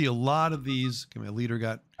going to see a lot of these. Okay, my leader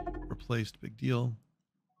got replaced. Big deal.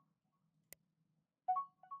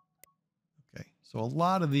 So a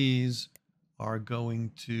lot of these are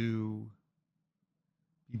going to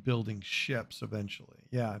be building ships eventually.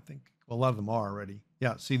 Yeah, I think, well, a lot of them are already.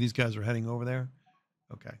 Yeah, see, these guys are heading over there.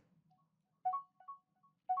 Okay.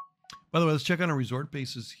 By the way, let's check on our resort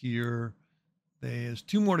bases here. There's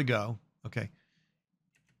 2 more to go. Okay.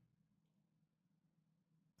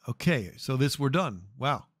 Okay, so we're done.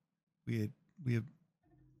 Wow. We have,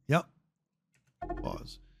 yep.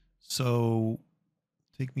 Pause. So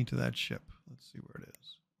take me to that ship. Let's see where it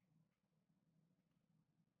is.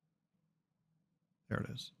 There it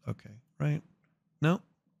is. Okay, right? No.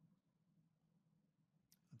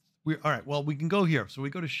 All right, well, we can go here. So we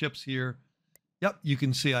go to ships here. Yep, you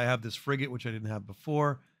can see I have this frigate, which I didn't have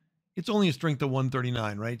before. It's only a strength of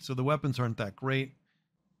 139, right? So the weapons aren't that great.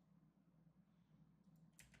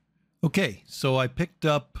 Okay, so I picked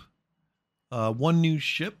up 1 new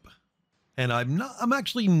ship, and I'm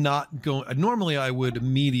actually not going. Normally I would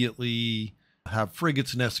immediately have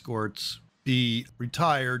frigates and escorts be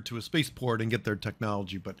retired to a spaceport and get their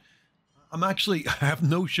technology, but I have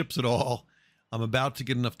no ships at all. I'm about to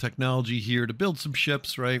get enough technology here to build some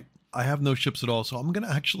ships, right? I have no ships at all, so I'm going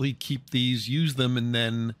to actually keep these, use them, and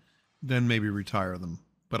then maybe retire them.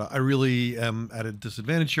 But I really am at a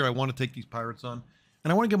disadvantage here. I want to take these pirates on,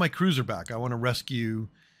 and I want to get my cruiser back. I want to rescue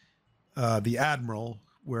the Admiral,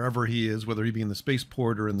 wherever he is, whether he be in the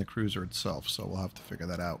spaceport or in the cruiser itself. So we'll have to figure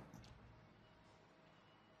that out.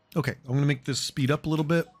 Okay, I'm going to make this speed up a little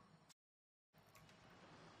bit.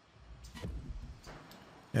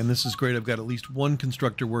 And this is great. I've got at least 1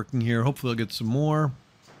 constructor working here. Hopefully I'll get some more.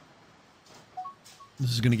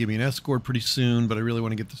 This is going to give me an escort pretty soon, but I really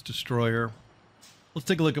want to get this destroyer. Let's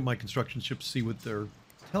take a look at my construction ships, see what they're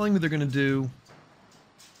telling me they're going to do.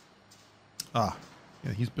 Ah,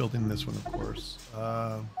 yeah, he's building this one, of course.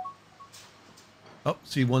 Oh,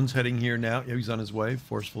 see, one's heading here now. Yeah, he's on his way.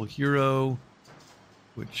 Forceful hero.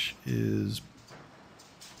 which is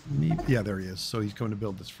yeah, there he is. So he's going to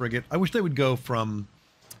build this frigate. I wish they would go from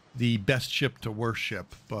the best ship to worst ship,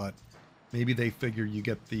 but maybe they figure you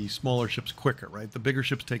get the smaller ships quicker, right? The bigger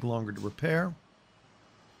ships take longer to repair.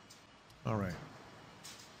 All right.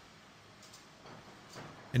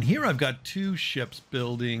 And here I've got two ships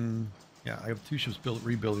building. Yeah, I have two ships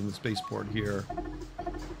rebuilding the spaceport here.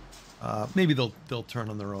 Maybe they'll turn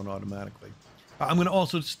on their own automatically. I'm going to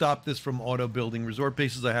also stop this from auto building resort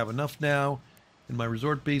bases. I have enough now. In my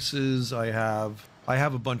resort bases, I have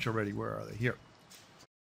a bunch already. Where are they? Here.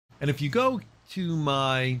 And if you go to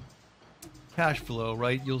my cash flow,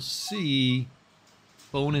 right, you'll see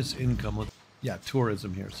bonus income. Yeah,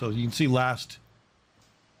 tourism here. So you can see last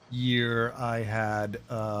year I had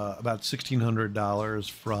about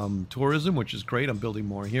 $1,600 from tourism, which is great. I'm building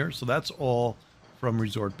more here. So that's all from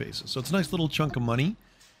resort bases. So it's a nice little chunk of money.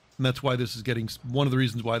 And that's why this is getting, one of the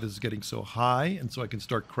reasons why this is getting so high. And so I can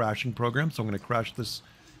start crashing programs. So I'm going to crash this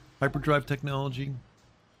hyperdrive technology.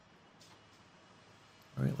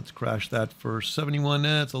 All right, let's crash that for 71.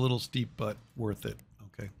 It's a little steep, but worth it.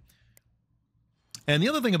 Okay. And the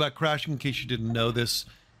other thing about crashing, in case you didn't know this,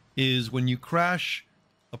 is when you crash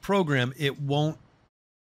a program, it won't,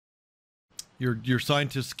 your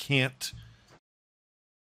scientists can't,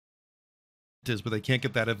 but they can't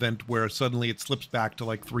get that event where suddenly it slips back to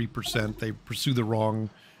like 3%. They pursue the wrong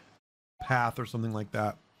path or something like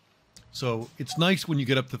that. So it's nice when you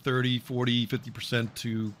get up to 30, 40, 50%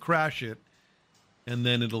 to crash it, and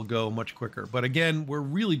then it'll go much quicker. But again, we're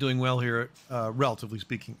really doing well here, relatively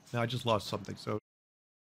speaking. Now I just lost something. So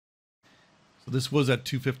this was at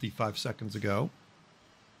 255 seconds ago.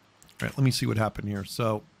 All right, let me see what happened here.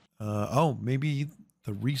 So, oh, maybe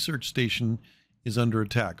the research station is under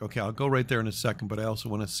attack. Okay, I'll go right there in a second, but I also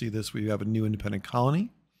want to see this. We have a new independent colony.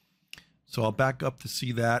 So I'll back up to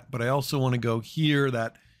see that, but I also want to go here.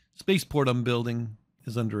 That spaceport I'm building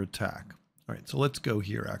is under attack. All right, so let's go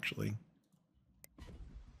here, actually.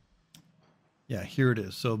 Yeah, here it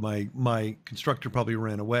is. So my constructor probably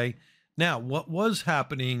ran away. Now, what was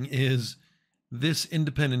happening is this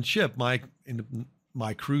independent ship,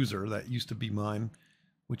 my cruiser that used to be mine,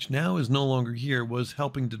 which now is no longer here, was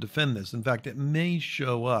helping to defend this. In fact, it may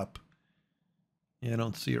show up. Yeah, I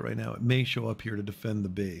don't see it right now. It may show up here to defend the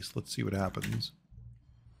base. Let's see what happens.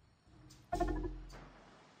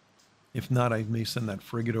 If not, I may send that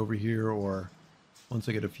frigate over here, or once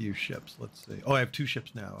I get a few ships. Let's see. Oh, I have two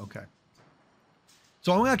ships now. Okay.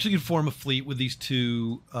 So I'm actually going to form a fleet with these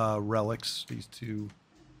two relics, these two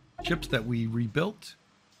ships that we rebuilt.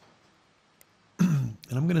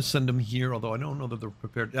 And I'm going to send them here, although I don't know that they're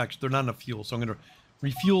prepared. Actually, they're not enough fuel, so I'm going to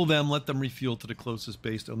refuel them, let them refuel to the closest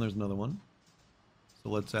base. Oh, and there's another one. So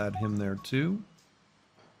let's add him there too.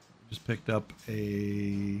 Just picked up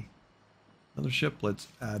another ship. Let's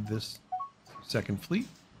add this second fleet.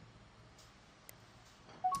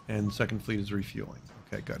 And second fleet is refueling.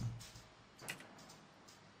 Okay, good.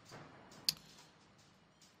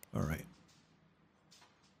 All right.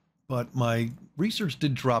 But my research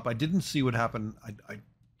did drop. I didn't see what happened. I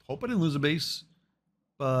hope I didn't lose a base.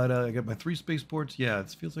 But I got my 3 spaceports. Yeah,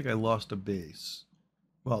 it feels like I lost a base.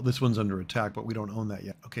 Well, this one's under attack, but we don't own that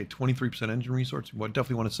yet. Okay, 23% engine resource. We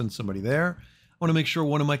definitely want to send somebody there. I want to make sure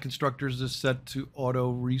one of my constructors is set to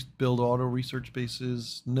build auto research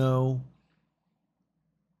bases. No.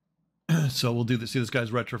 So we'll do this. See, this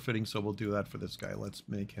guy's retrofitting, so we'll do that for this guy. Let's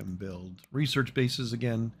make him build research bases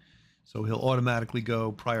again. So he'll automatically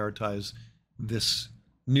go prioritize this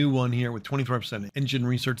new one here with 25% engine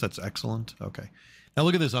research. That's excellent. Okay. Now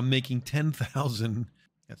look at this. I'm making 10,000.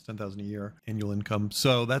 That's 10,000 a year annual income.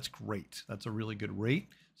 So that's great. That's a really good rate.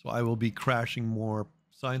 So I will be crashing more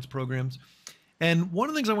science programs. And one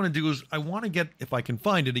of the things I want to do is I want to get, if I can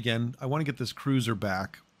find it again, I want to get this cruiser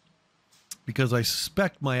back, because I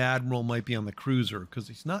suspect my admiral might be on the cruiser because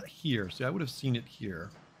he's not here. See, I would have seen it here.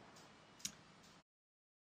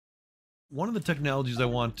 One of the technologies I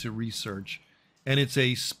want to research, and it's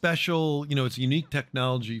a special, it's a unique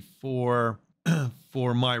technology for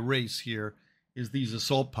my race here, is these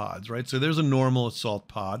assault pods, right? So there's a normal assault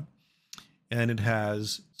pod, and it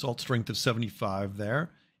has assault strength of 75 there.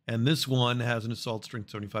 And this one has an assault strength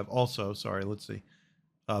 75 also. Sorry, let's see.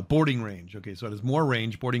 Boarding range. Okay, so it has more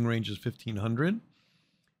range. Boarding range is 1,500.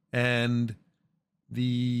 And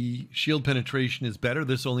the shield penetration is better.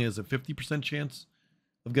 This only has a 50% chance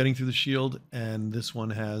of getting through the shield, and this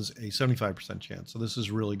one has a 75% chance. So this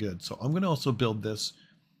is really good. So I'm going to also build this.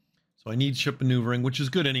 So I need ship maneuvering, which is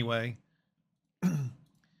good anyway.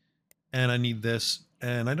 And I need this.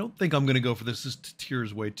 And I don't think I'm going to go for this. This tier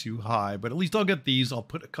is way too high, but at least I'll get these. I'll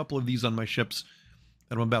put a couple of these on my ships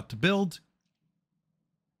that I'm about to build.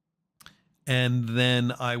 And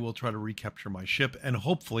then I will try to recapture my ship and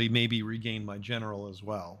hopefully maybe regain my general as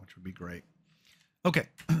well, which would be great. Okay,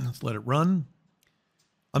 let's let it run.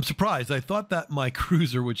 I'm surprised. I thought that my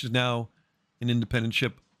cruiser, which is now an independent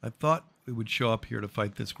ship, I thought it would show up here to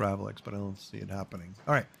fight this Gravelex, but I don't see it happening.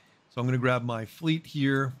 All right, so I'm going to grab my fleet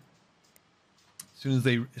here. As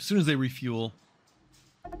soon as they refuel,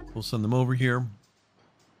 we'll send them over here.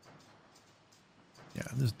 Yeah,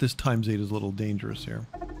 this times 8 is a little dangerous here.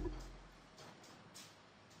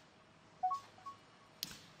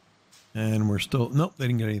 And we're still, nope, they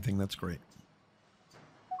didn't get anything. That's great.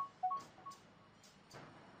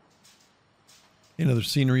 Another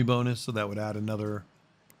scenery bonus, so that would add another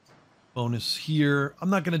bonus here. I'm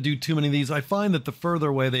not going to do too many of these. I find that the further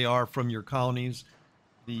away they are from your colonies,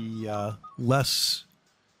 the less...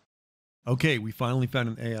 Okay, we finally found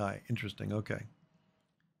an AI. Interesting, okay.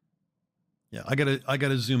 Yeah, I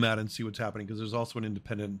gotta zoom out and see what's happening, because there's also an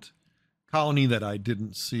independent colony that I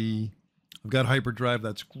didn't see. I've got hyperdrive.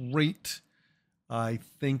 That's great. I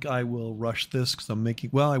think I will rush this because I'm making...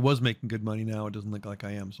 Well, I was making good money. Now it doesn't look like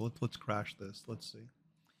I am. So let's crash this. Let's see.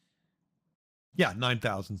 Yeah,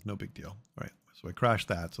 9,000 is no big deal. All right, so I crashed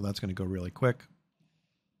that. So that's going to go really quick.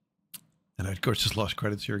 And I, of course, just lost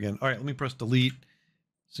credits here again. All right, let me press delete,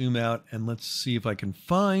 zoom out, and let's see if I can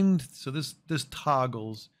find... So this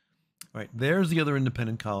toggles. All right, there's the other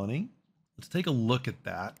independent colony. Let's take a look at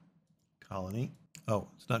that colony. Oh,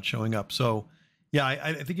 it's not showing up. So, yeah,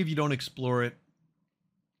 I think if you don't explore it...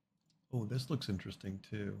 Oh, this looks interesting,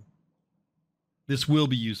 too. This will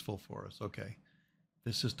be useful for us. Okay.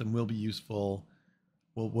 This system will be useful.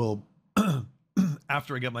 We'll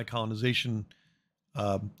after I get my colonization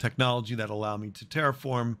technology that'll allow me to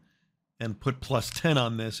terraform and put +10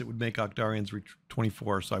 on this, it would make Octarians reach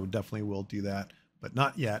 24, so I would definitely will do that, but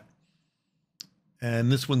not yet.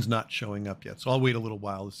 And this one's not showing up yet, so I'll wait a little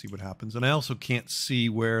while to see what happens. And I also can't see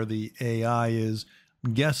where the AI is.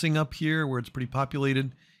 I'm guessing up here where it's pretty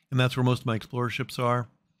populated, and that's where most of my explorer ships are.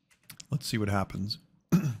 Let's see what happens.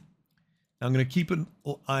 Now I'm going to keep an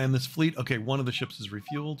eye on this fleet. Okay, one of the ships is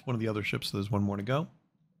refueled. One of the other ships, so there's one more to go.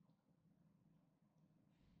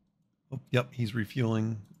 Oh, yep, he's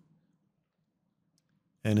refueling.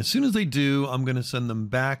 And as soon as they do, I'm going to send them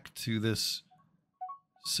back to this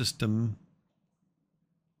system.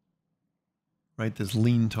 Right, this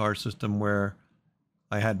lean tar system where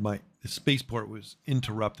I had the spaceport was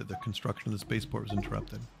interrupted. The construction of the spaceport was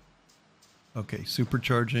interrupted. Okay,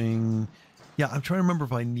 supercharging. Yeah, I'm trying to remember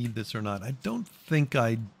if I need this or not. I don't think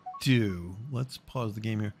I do. Let's pause the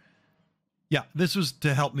game here. Yeah, this was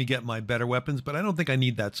to help me get my better weapons, but I don't think I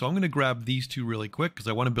need that. So I'm going to grab these two really quick because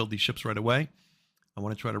I want to build these ships right away. I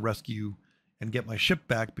want to try to rescue and get my ship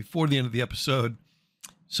back before the end of the episode.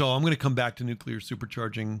 So I'm going to come back to nuclear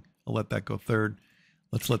supercharging. I'll let that go third.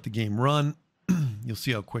 Let's let the game run. You'll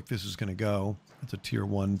see how quick this is going to go. It's a tier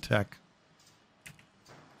 1 tech.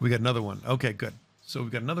 We got another one. Okay, good. So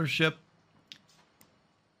we've got another ship.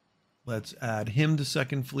 Let's add him to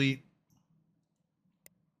second fleet.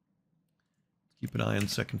 Keep an eye on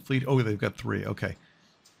second fleet. Oh, they've got 3. Okay.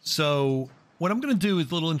 So what I'm going to do is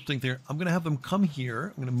a little interesting there. I'm going to have them come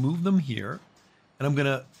here. I'm going to move them here. And I'm going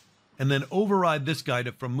to, and then override this guy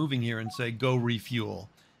from moving here and say, go refuel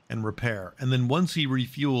and repair. And then once he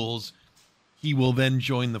refuels, he will then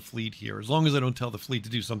join the fleet here, as long as I don't tell the fleet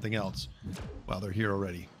to do something else. Wow, they're here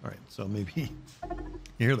already. All right, so maybe...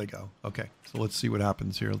 Here they go. Okay, so let's see what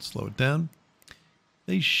happens here. Let's slow it down.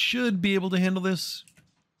 They should be able to handle this.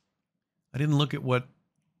 I didn't look at what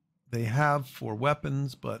they have for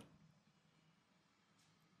weapons, but...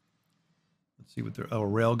 Let's see what they're... Oh, a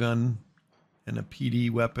railgun and a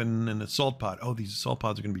PD weapon and an assault pod. Oh, these assault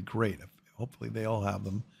pods are going to be great. Hopefully they all have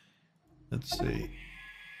them. Let's see.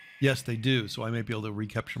 Yes, they do, so I may be able to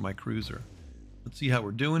recapture my cruiser. Let's see how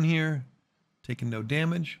we're doing here. Taking no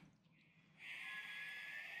damage.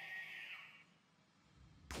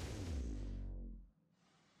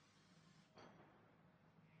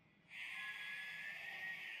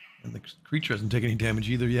 And the creature hasn't taken any damage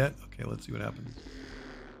either yet. Okay, let's see what happens.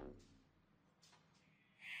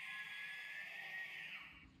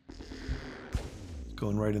 It's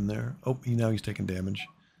going right in there. Oh, now he's taking damage.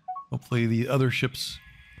 Hopefully the other ships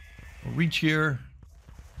will reach here.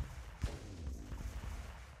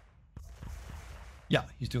 Yeah,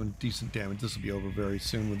 he's doing decent damage. This will be over very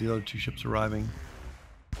soon with the other 2 ships arriving.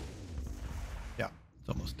 Yeah, it's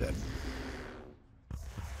almost dead.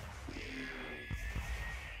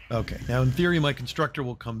 Okay, now in theory, my constructor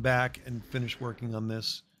will come back and finish working on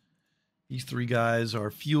this. These 3 guys are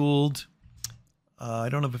fueled. I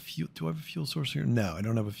don't have a fuel. Do I have a fuel source here? No, I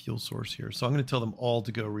don't have a fuel source here. So I'm going to tell them all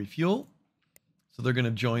to go refuel. So they're going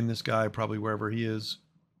to join this guy probably wherever he is.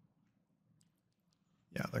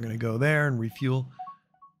 Yeah, they're going to go there and refuel.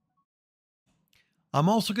 I'm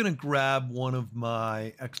also going to grab one of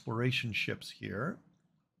my exploration ships here.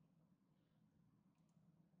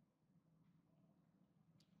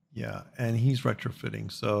 Yeah, and he's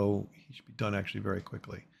retrofitting, so he should be done actually very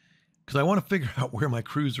quickly. Because I want to figure out where my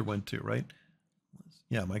cruiser went to, right?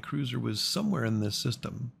 Yeah, my cruiser was somewhere in this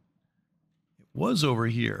system. It was over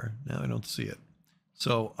here. Now I don't see it.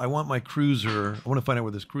 So I want my cruiser. I want to find out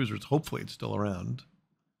where this cruiser is. Hopefully it's still around. So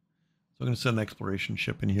I'm going to send an exploration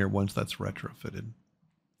ship in here once that's retrofitted.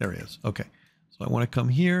 There he is. Okay. So I want to come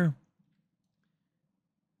here.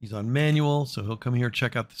 He's on manual, so he'll come here,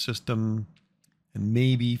 check out the system, and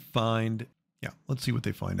maybe find... Yeah, let's see what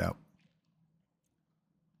they find out.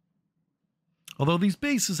 Although these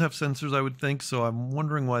bases have sensors, I would think, so I'm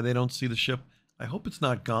wondering why they don't see the ship. I hope it's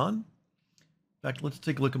not gone. In fact, let's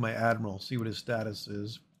take a look at my Admiral, see what his status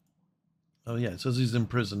is. Oh yeah, it says he's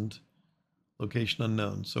imprisoned. Location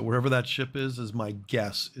unknown. So wherever that ship is my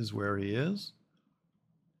guess is where he is.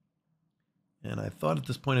 And I thought at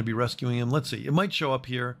this point I'd be rescuing him. Let's see, it might show up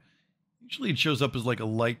here. Usually it shows up as like a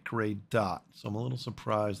light gray dot, so I'm a little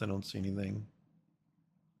surprised I don't see anything.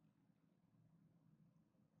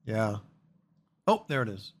 Yeah. Oh, there it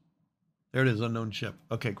is. There it is, unknown ship.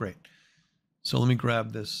 Okay, great. So let me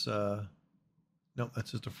grab this. No,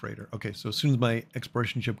 that's just a freighter. Okay, so as soon as my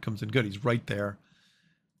exploration ship comes in, good, he's right there.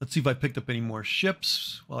 Let's see if I picked up any more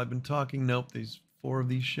ships while I've been talking. Nope, there's 4 of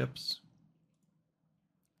these ships.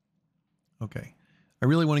 Okay, I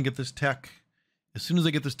really want to get this tech. As soon as I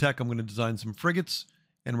get this tech, I'm going to design some frigates,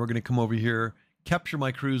 and we're going to come over here, capture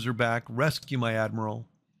my cruiser back, rescue my Admiral.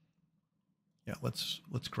 Yeah, let's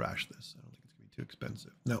crash this. I don't think it's going to be too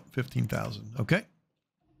expensive. No, 15,000. Okay.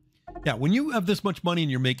 Yeah, when you have this much money and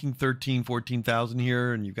you're making 13, 14,000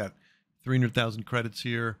 here, and you've got 300,000 credits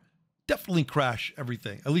here, definitely crash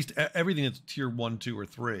everything. At least everything that's tier 1, 2, or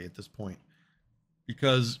 3 at this point.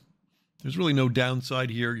 Because there's really no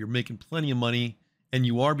downside here. You're making plenty of money, and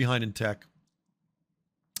you are behind in tech.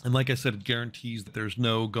 And like I said, it guarantees that there's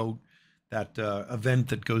no event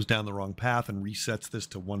that goes down the wrong path and resets this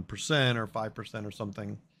to 1% or 5% or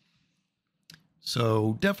something.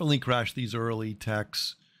 So definitely crash these early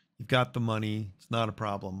techs. You've got the money. It's not a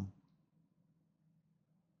problem.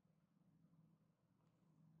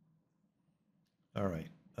 All right.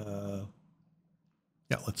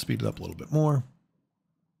 Yeah, let's speed it up a little bit more.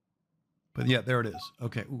 But yeah, there it is.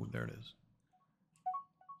 Okay. Ooh, there it is.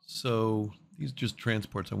 So these are just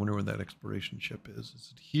transports. I wonder where that exploration ship is.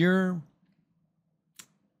 Is it here?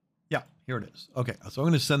 Yeah, here it is. Okay, so I'm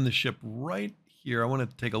going to send the ship right here. I want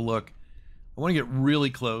to take a look. I want to get really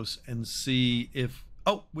close and see if...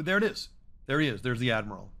 Oh, well, there it is. There he is. There's the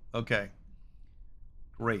Admiral. Okay.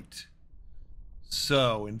 Great.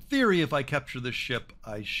 So, in theory, if I capture this ship,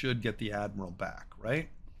 I should get the Admiral back, right?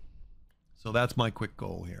 So that's my quick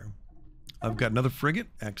goal here. I've got another frigate.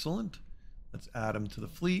 Excellent. Let's add him to the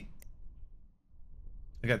fleet.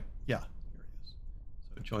 Yeah, here he is.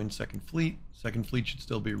 So join second fleet. Second fleet should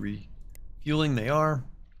still be refueling. They are.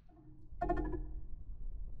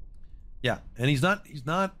 Yeah, and he's not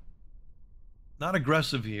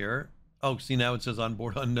aggressive here. Oh, see, now it says on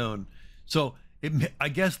board unknown. So I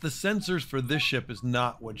guess the sensors for this ship is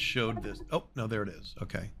not what showed this. Oh, no, there it is.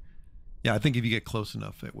 Okay. Yeah, I think if you get close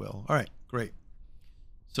enough, it will. All right, great.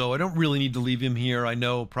 So I don't really need to leave him here. I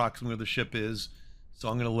know approximately where the ship is, so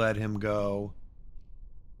I'm going to let him go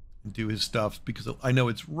and do his stuff because I know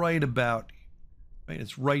it's right about, right?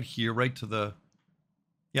 It's right here, right to the,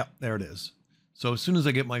 yeah, there it is. So as soon as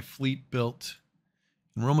I get my fleet built,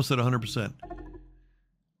 and we're almost at 100%.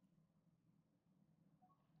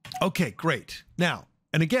 Okay, great. Now,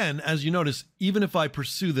 and again, as you notice, even if I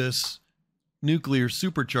pursue this nuclear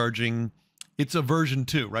supercharging, it's a version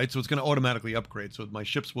 2, right? So it's going to automatically upgrade. So my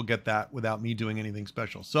ships will get that without me doing anything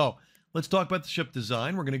special. So let's talk about the ship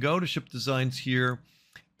design. We're going to go to ship designs here.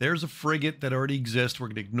 There's a frigate that already exists. We're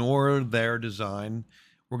going to ignore their design.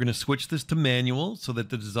 We're going to switch this to manual so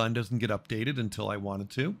that the design doesn't get updated until I want it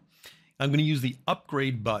to. I'm going to use the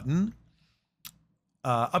upgrade button.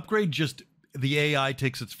 Upgrade just, the AI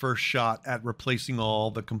takes its first shot at replacing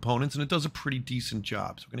all the components, and it does a pretty decent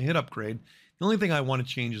job. So we're going to hit upgrade. The only thing I want to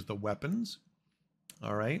change is the weapons.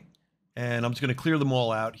 All right. And I'm just going to clear them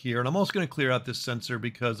all out here. And I'm also going to clear out this sensor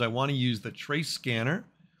because I want to use the trace scanner,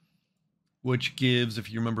 which gives,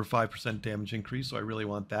 if you remember, 5% damage increase. So I really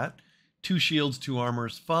want that. 2 shields, 2 armor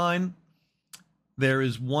is fine. There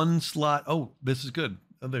is 1 slot. Oh, this is good.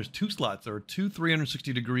 Oh, there's 2 slots. There are 2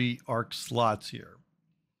 360-degree arc slots here.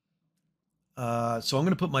 So I'm going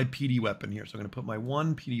to put my PD weapon here. So I'm going to put my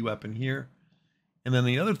 1 PD weapon here. And then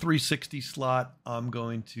the other 360 slot, I'm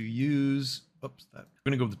going to use, oops, I'm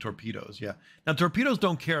going to go with the torpedoes. Yeah. Now, torpedoes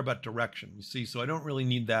don't care about direction, you see, so I don't really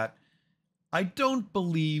need that. I don't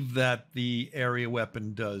believe that the area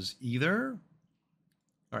weapon does either.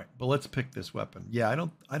 All right, but let's pick this weapon. Yeah,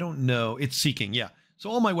 I don't know. It's seeking, yeah. So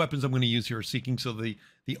all my weapons I'm going to use here are seeking. So the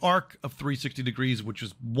arc of 360 degrees, which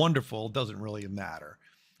is wonderful, doesn't really matter.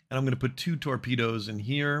 And I'm going to put 2 torpedoes in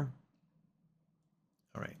here.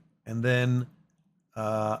 All right, and then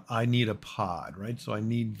I need a pod, right? So I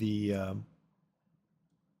need the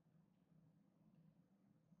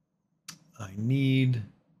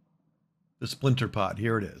splinter pod.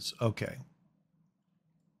 Here it is. Okay.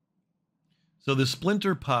 So the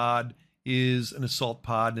splinter pod is an assault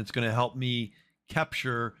pod, and it's going to help me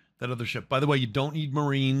capture that other ship. By the way, you don't need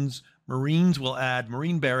Marines. Marine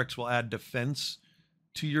barracks will add defense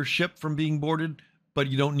to your ship from being boarded, but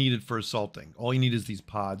you don't need it for assaulting. All you need is these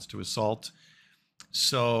pods to assault.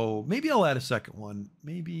 So maybe I'll add a second one.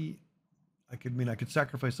 Maybe I could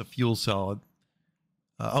sacrifice a fuel cell.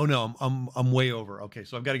 Oh no, I'm way over. Okay,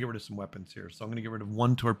 so I've got to get rid of some weapons here. So I'm going to get rid of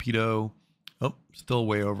 1 torpedo. Oh, still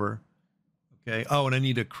way over. Okay. Oh, and I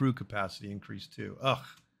need a crew capacity increase too. Ugh.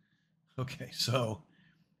 Okay, so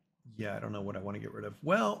yeah, I don't know what I want to get rid of.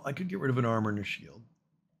 Well, I could get rid of an armor and a shield.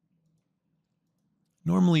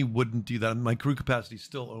 Normally wouldn't do that. My crew capacity is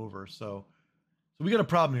still over, so we got a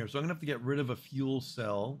problem here. So I'm gonna have to get rid of a fuel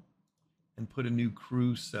cell and put a new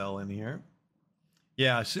crew cell in here.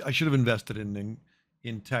 Yeah, I should have invested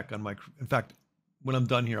in tech on my. In fact, when I'm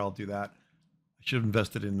done here, I'll do that. I should have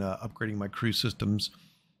invested in upgrading my crew systems.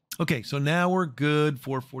 Okay, so now we're good.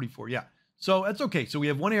 444. Yeah, so that's okay. So we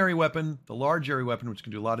have 1 area weapon, the large area weapon, which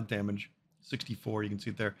can do a lot of damage. 64, you can see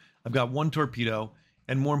it there. I've got 1 torpedo,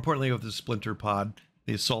 and more importantly, with the splinter pod,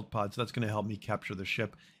 the assault pod. So that's going to help me capture the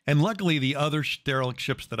ship. And luckily, the other derelict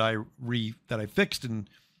ships that I fixed and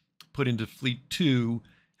put into Fleet 2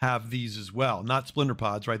 have these as well. Not splinter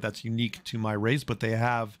pods, right? That's unique to my race, but they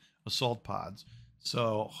have assault pods.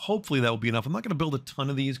 So hopefully that will be enough. I'm not going to build a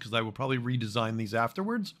ton of these because I will probably redesign these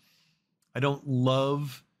afterwards. I don't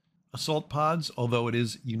love assault pods, although it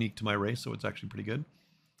is unique to my race, so it's actually pretty good.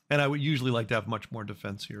 And I would usually like to have much more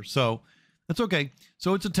defense here. So that's okay.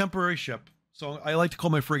 So it's a temporary ship. So I like to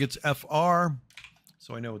call my frigates FR,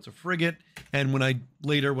 so I know it's a frigate. And when I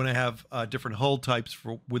have different hull types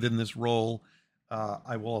within this role,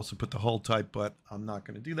 I will also put the hull type, but I'm not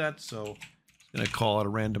going to do that. So I'm going to call out a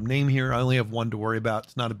random name here. I only have 1 to worry about.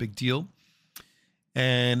 It's not a big deal.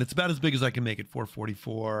 And it's about as big as I can make it,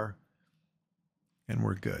 444. And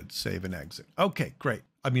we're good. Save and exit. Okay, great.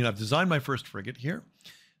 I've designed my first frigate here.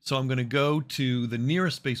 So I'm going to go to the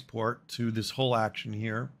nearest spaceport to this whole action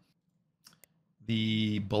here,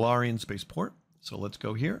 the Balarian spaceport. So let's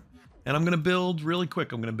go here. And I'm going to build really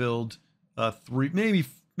quick. I'm going to build 3, maybe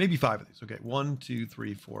 5 of these. Okay, 1, 2,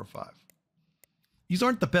 3, 4, 5. These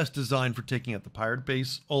aren't the best design for taking out the pirate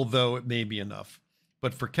base, although it may be enough.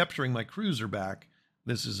 But for capturing my cruiser back,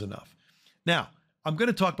 this is enough. Now, I'm going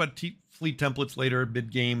to talk about fleet templates later,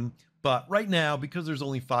 mid-game. But right now, because there's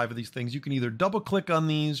only 5 of these things, you can either double-click on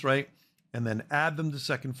these, right, and then add them to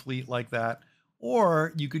second fleet like that.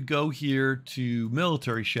 Or you could go here to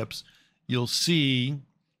military ships. You'll see,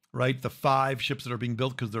 right, the 5 ships that are being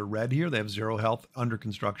built because they're red here. They have 0 health under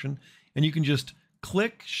construction. And you can just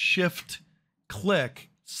click, shift, click,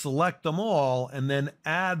 select them all, and then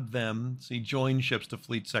add them. See, join ships to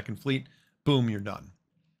fleet, second fleet. Boom, you're done.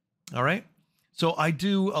 All right. So I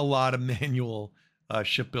do a lot of manual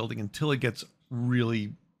shipbuilding until it gets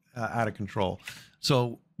really out of control.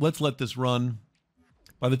 So let's let this run.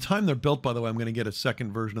 By the time they're built, by the way, I'm going to get a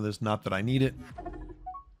second version of this. Not that I need it.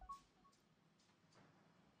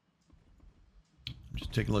 I'm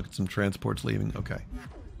just taking a look at some transports leaving. Okay.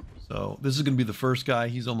 So this is going to be the first guy.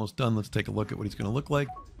 He's almost done. Let's take a look at what he's going to look like.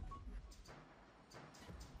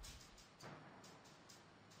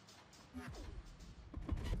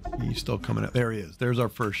 He's still coming up. There he is. There's our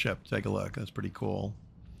first ship. Take a look. That's pretty cool.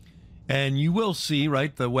 And you will see,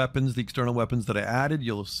 right, the weapons, the external weapons that I added.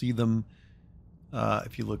 You'll see them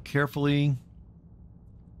if you look carefully.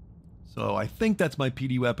 So I think that's my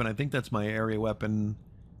PD weapon. I think that's my area weapon.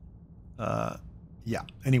 Yeah.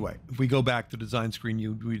 Anyway, if we go back to the design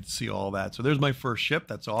screen, we'd see all that. So there's my first ship.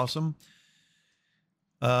 That's awesome.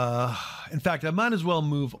 In fact, I might as well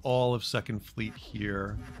move all of Second Fleet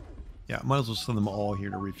here. Yeah, might as well send them all here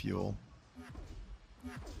to refuel.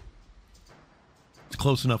 It's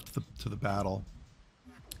close enough to the battle.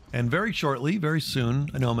 And very shortly, very soon,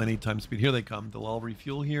 I know I'm at 8 times speed. Here they come. They'll all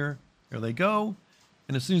refuel here. There they go.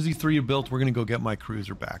 And as soon as these 3 are built, we're going to go get my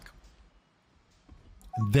cruiser back.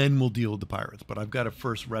 And then we'll deal with the pirates. But I've got to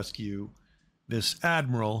first rescue this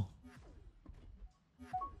Admiral.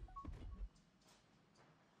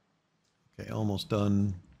 Okay, almost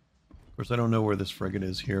done. Of course, I don't know where this frigate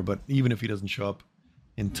is here, but even if he doesn't show up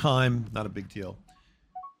in time, not a big deal.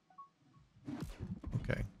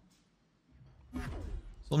 Okay. So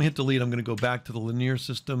let me hit delete. I'm going to go back to the linear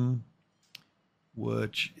system,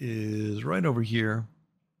 which is right over here.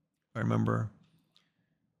 If I remember.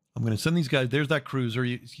 I'm going to send these guys. There's that cruiser.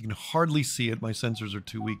 You can hardly see it. My sensors are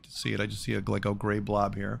too weak to see it. I just see like a gray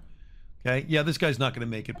blob here. Okay. Yeah, this guy's not going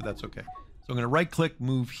to make it, but that's okay. So I'm going to right-click,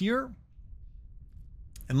 move here.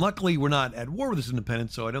 And luckily, we're not at war with this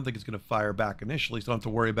independence, so I don't think it's going to fire back initially, so I don't have to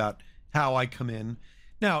worry about how I come in.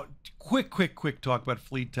 Now, quick talk about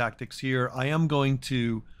fleet tactics here. I am going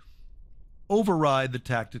to override the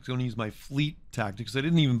tactics. I'm going to use my fleet tactics. I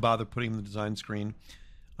didn't even bother putting the design screen.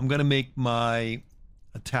 I'm going to make my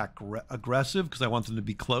attack aggressive because I want them to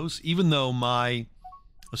be close, even though my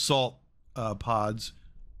assault pods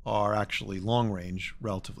are actually long range,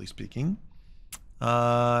 relatively speaking.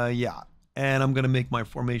 Yeah. And I'm going to make my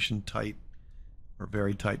formation tight or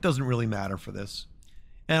very tight. Doesn't really matter for this.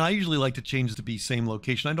 And I usually like to change it to be same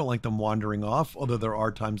location. I don't like them wandering off, although there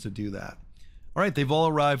are times to do that. All right, they've all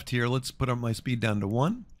arrived here. Let's put up my speed down to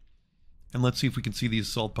 1. And let's see if we can see the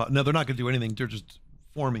assault pod. No, they're not going to do anything. They're just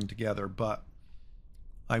forming together. But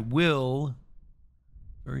I will,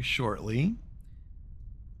 very shortly,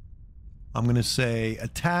 I'm going to say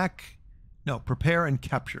attack. No, prepare and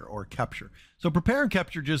capture, or capture. So prepare and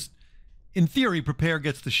capture just... In theory, prepare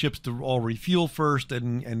gets the ships to all refuel first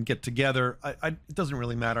and get together. It doesn't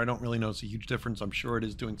really matter. I don't really notice a huge difference. I'm sure it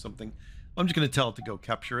is doing something. I'm just going to tell it to go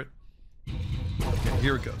capture it. Okay,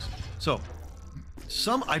 here it goes. So,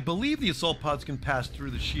 I believe the assault pods can pass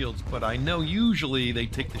through the shields, but I know usually they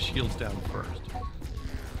take the shields down first.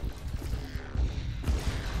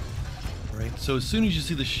 All right, so as soon as you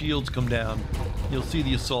see the shields come down, you'll see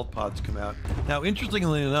the assault pods come out. Now,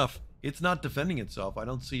 interestingly enough, it's not defending itself. I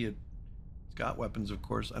don't see it. It's got weapons, of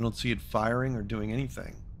course. I don't see it firing or doing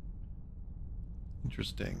anything.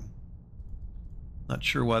 Interesting. Not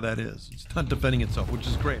sure why that is. It's not defending itself, which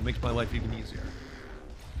is great. It makes my life even easier.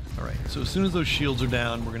 All right, so as soon as those shields are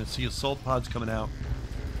down, we're going to see assault pods coming out.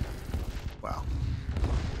 Wow.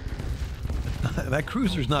 That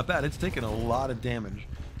cruiser's not bad. It's taken a lot of damage.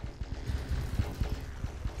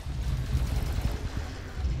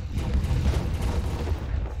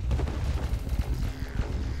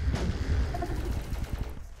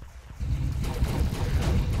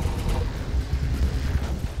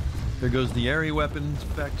 There goes the area weapons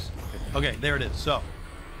effects. Okay, there it is. So,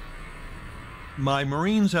 my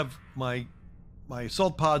Marines have, my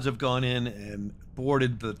assault pods have gone in and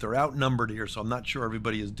boarded, but they're outnumbered here, so I'm not sure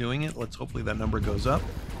everybody is doing it. Let's hopefully that number goes up.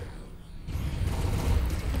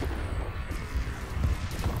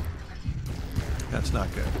 That's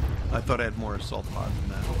not good. I thought I had more assault pods than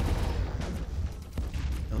that.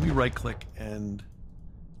 Let me right click, and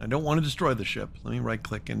I don't want to destroy the ship. Let me right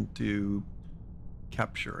click and do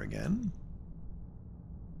capture again.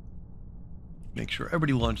 Make sure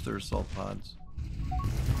everybody launched their assault pods.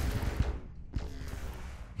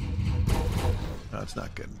 No, it's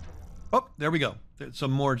not good. Oh, there we go.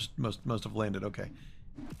 Some more must have landed. Okay.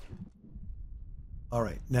 All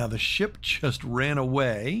right. Now the ship just ran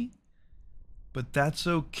away, but that's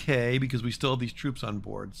okay because we still have these troops on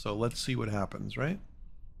board. So let's see what happens, right?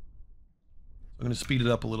 I'm going to speed it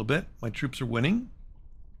up a little bit. My troops are winning.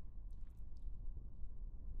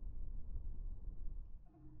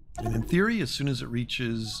 And in theory, as soon as it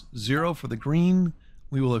reaches 0 for the green,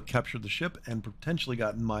 we will have captured the ship and potentially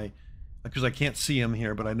gotten my, because I can't see him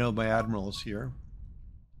here, but I know my Admiral is here.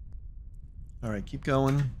 All right, keep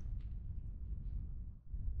going.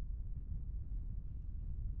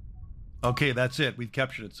 Okay, that's it. We've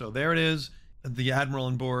captured it. So there it is, the Admiral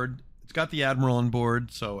on board. It's got the Admiral on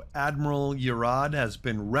board. So Admiral Yerod has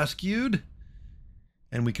been rescued,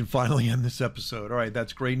 and we can finally end this episode. All right,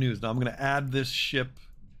 that's great news. Now I'm going to add this ship.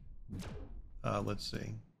 Let's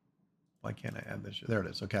see. Why can't I add this ship? There it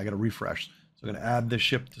is. Okay, I got to refresh. So I'm going to add this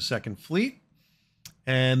ship to Second Fleet.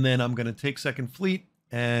 And then I'm going to take Second Fleet,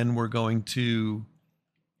 and we're going to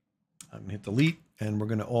hit delete, and we're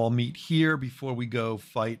going to all meet here before we go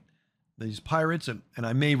fight these pirates. And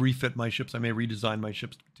I may refit my ships. I may redesign my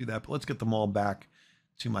ships to do that. But let's get them all back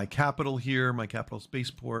to my capital here, my capital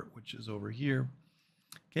spaceport, which is over here.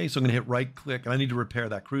 Okay, so I'm going to hit right-click. And I need to repair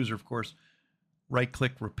that cruiser, of course.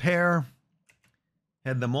 Right-click, repair.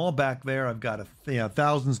 Head them all back there. I've got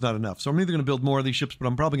thousands, not enough. So I'm either going to build more of these ships, but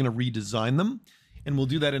I'm probably going to redesign them. And we'll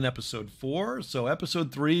do that in episode 4. So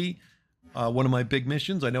episode 3, one of my big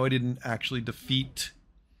missions. I know I didn't actually defeat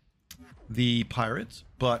the pirates,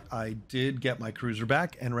 but I did get my cruiser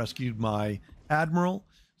back and rescued my admiral.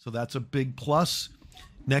 So that's a big plus.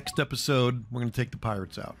 Next episode, we're going to take the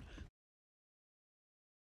pirates out.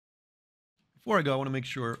 Before I go, I want to make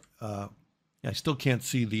sure I still can't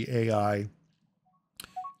see the AI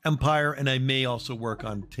empire, and I may also work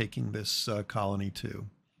on taking this colony too.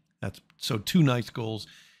 That's so 2 nice goals: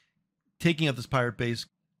 taking out this pirate base,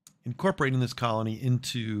 incorporating this colony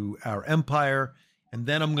into our empire, and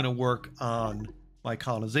then I'm going to work on my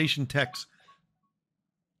colonization techs.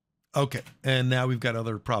 Okay, and now we've got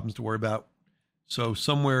other problems to worry about. So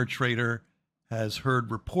somewhere a trader has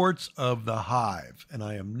heard reports of the hive, and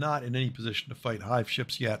I am not in any position to fight hive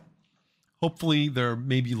ships yet. Hopefully they're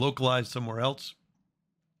maybe localized somewhere else.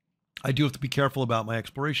 I do have to be careful about my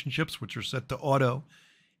exploration ships, which are set to auto,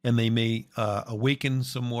 and they may awaken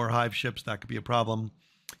some more hive ships. That could be a problem.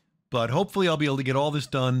 But hopefully I'll be able to get all this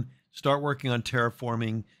done, start working on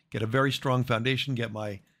terraforming, get a very strong foundation, get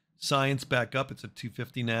my science back up. It's at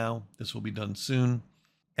 250 now. This will be done soon.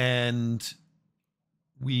 And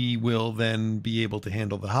we will then be able to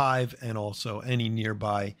handle the hive and also any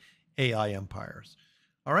nearby AI empires.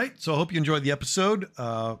 All right, so I hope you enjoyed the episode.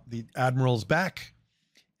 The Admiral's back,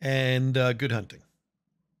 and good hunting.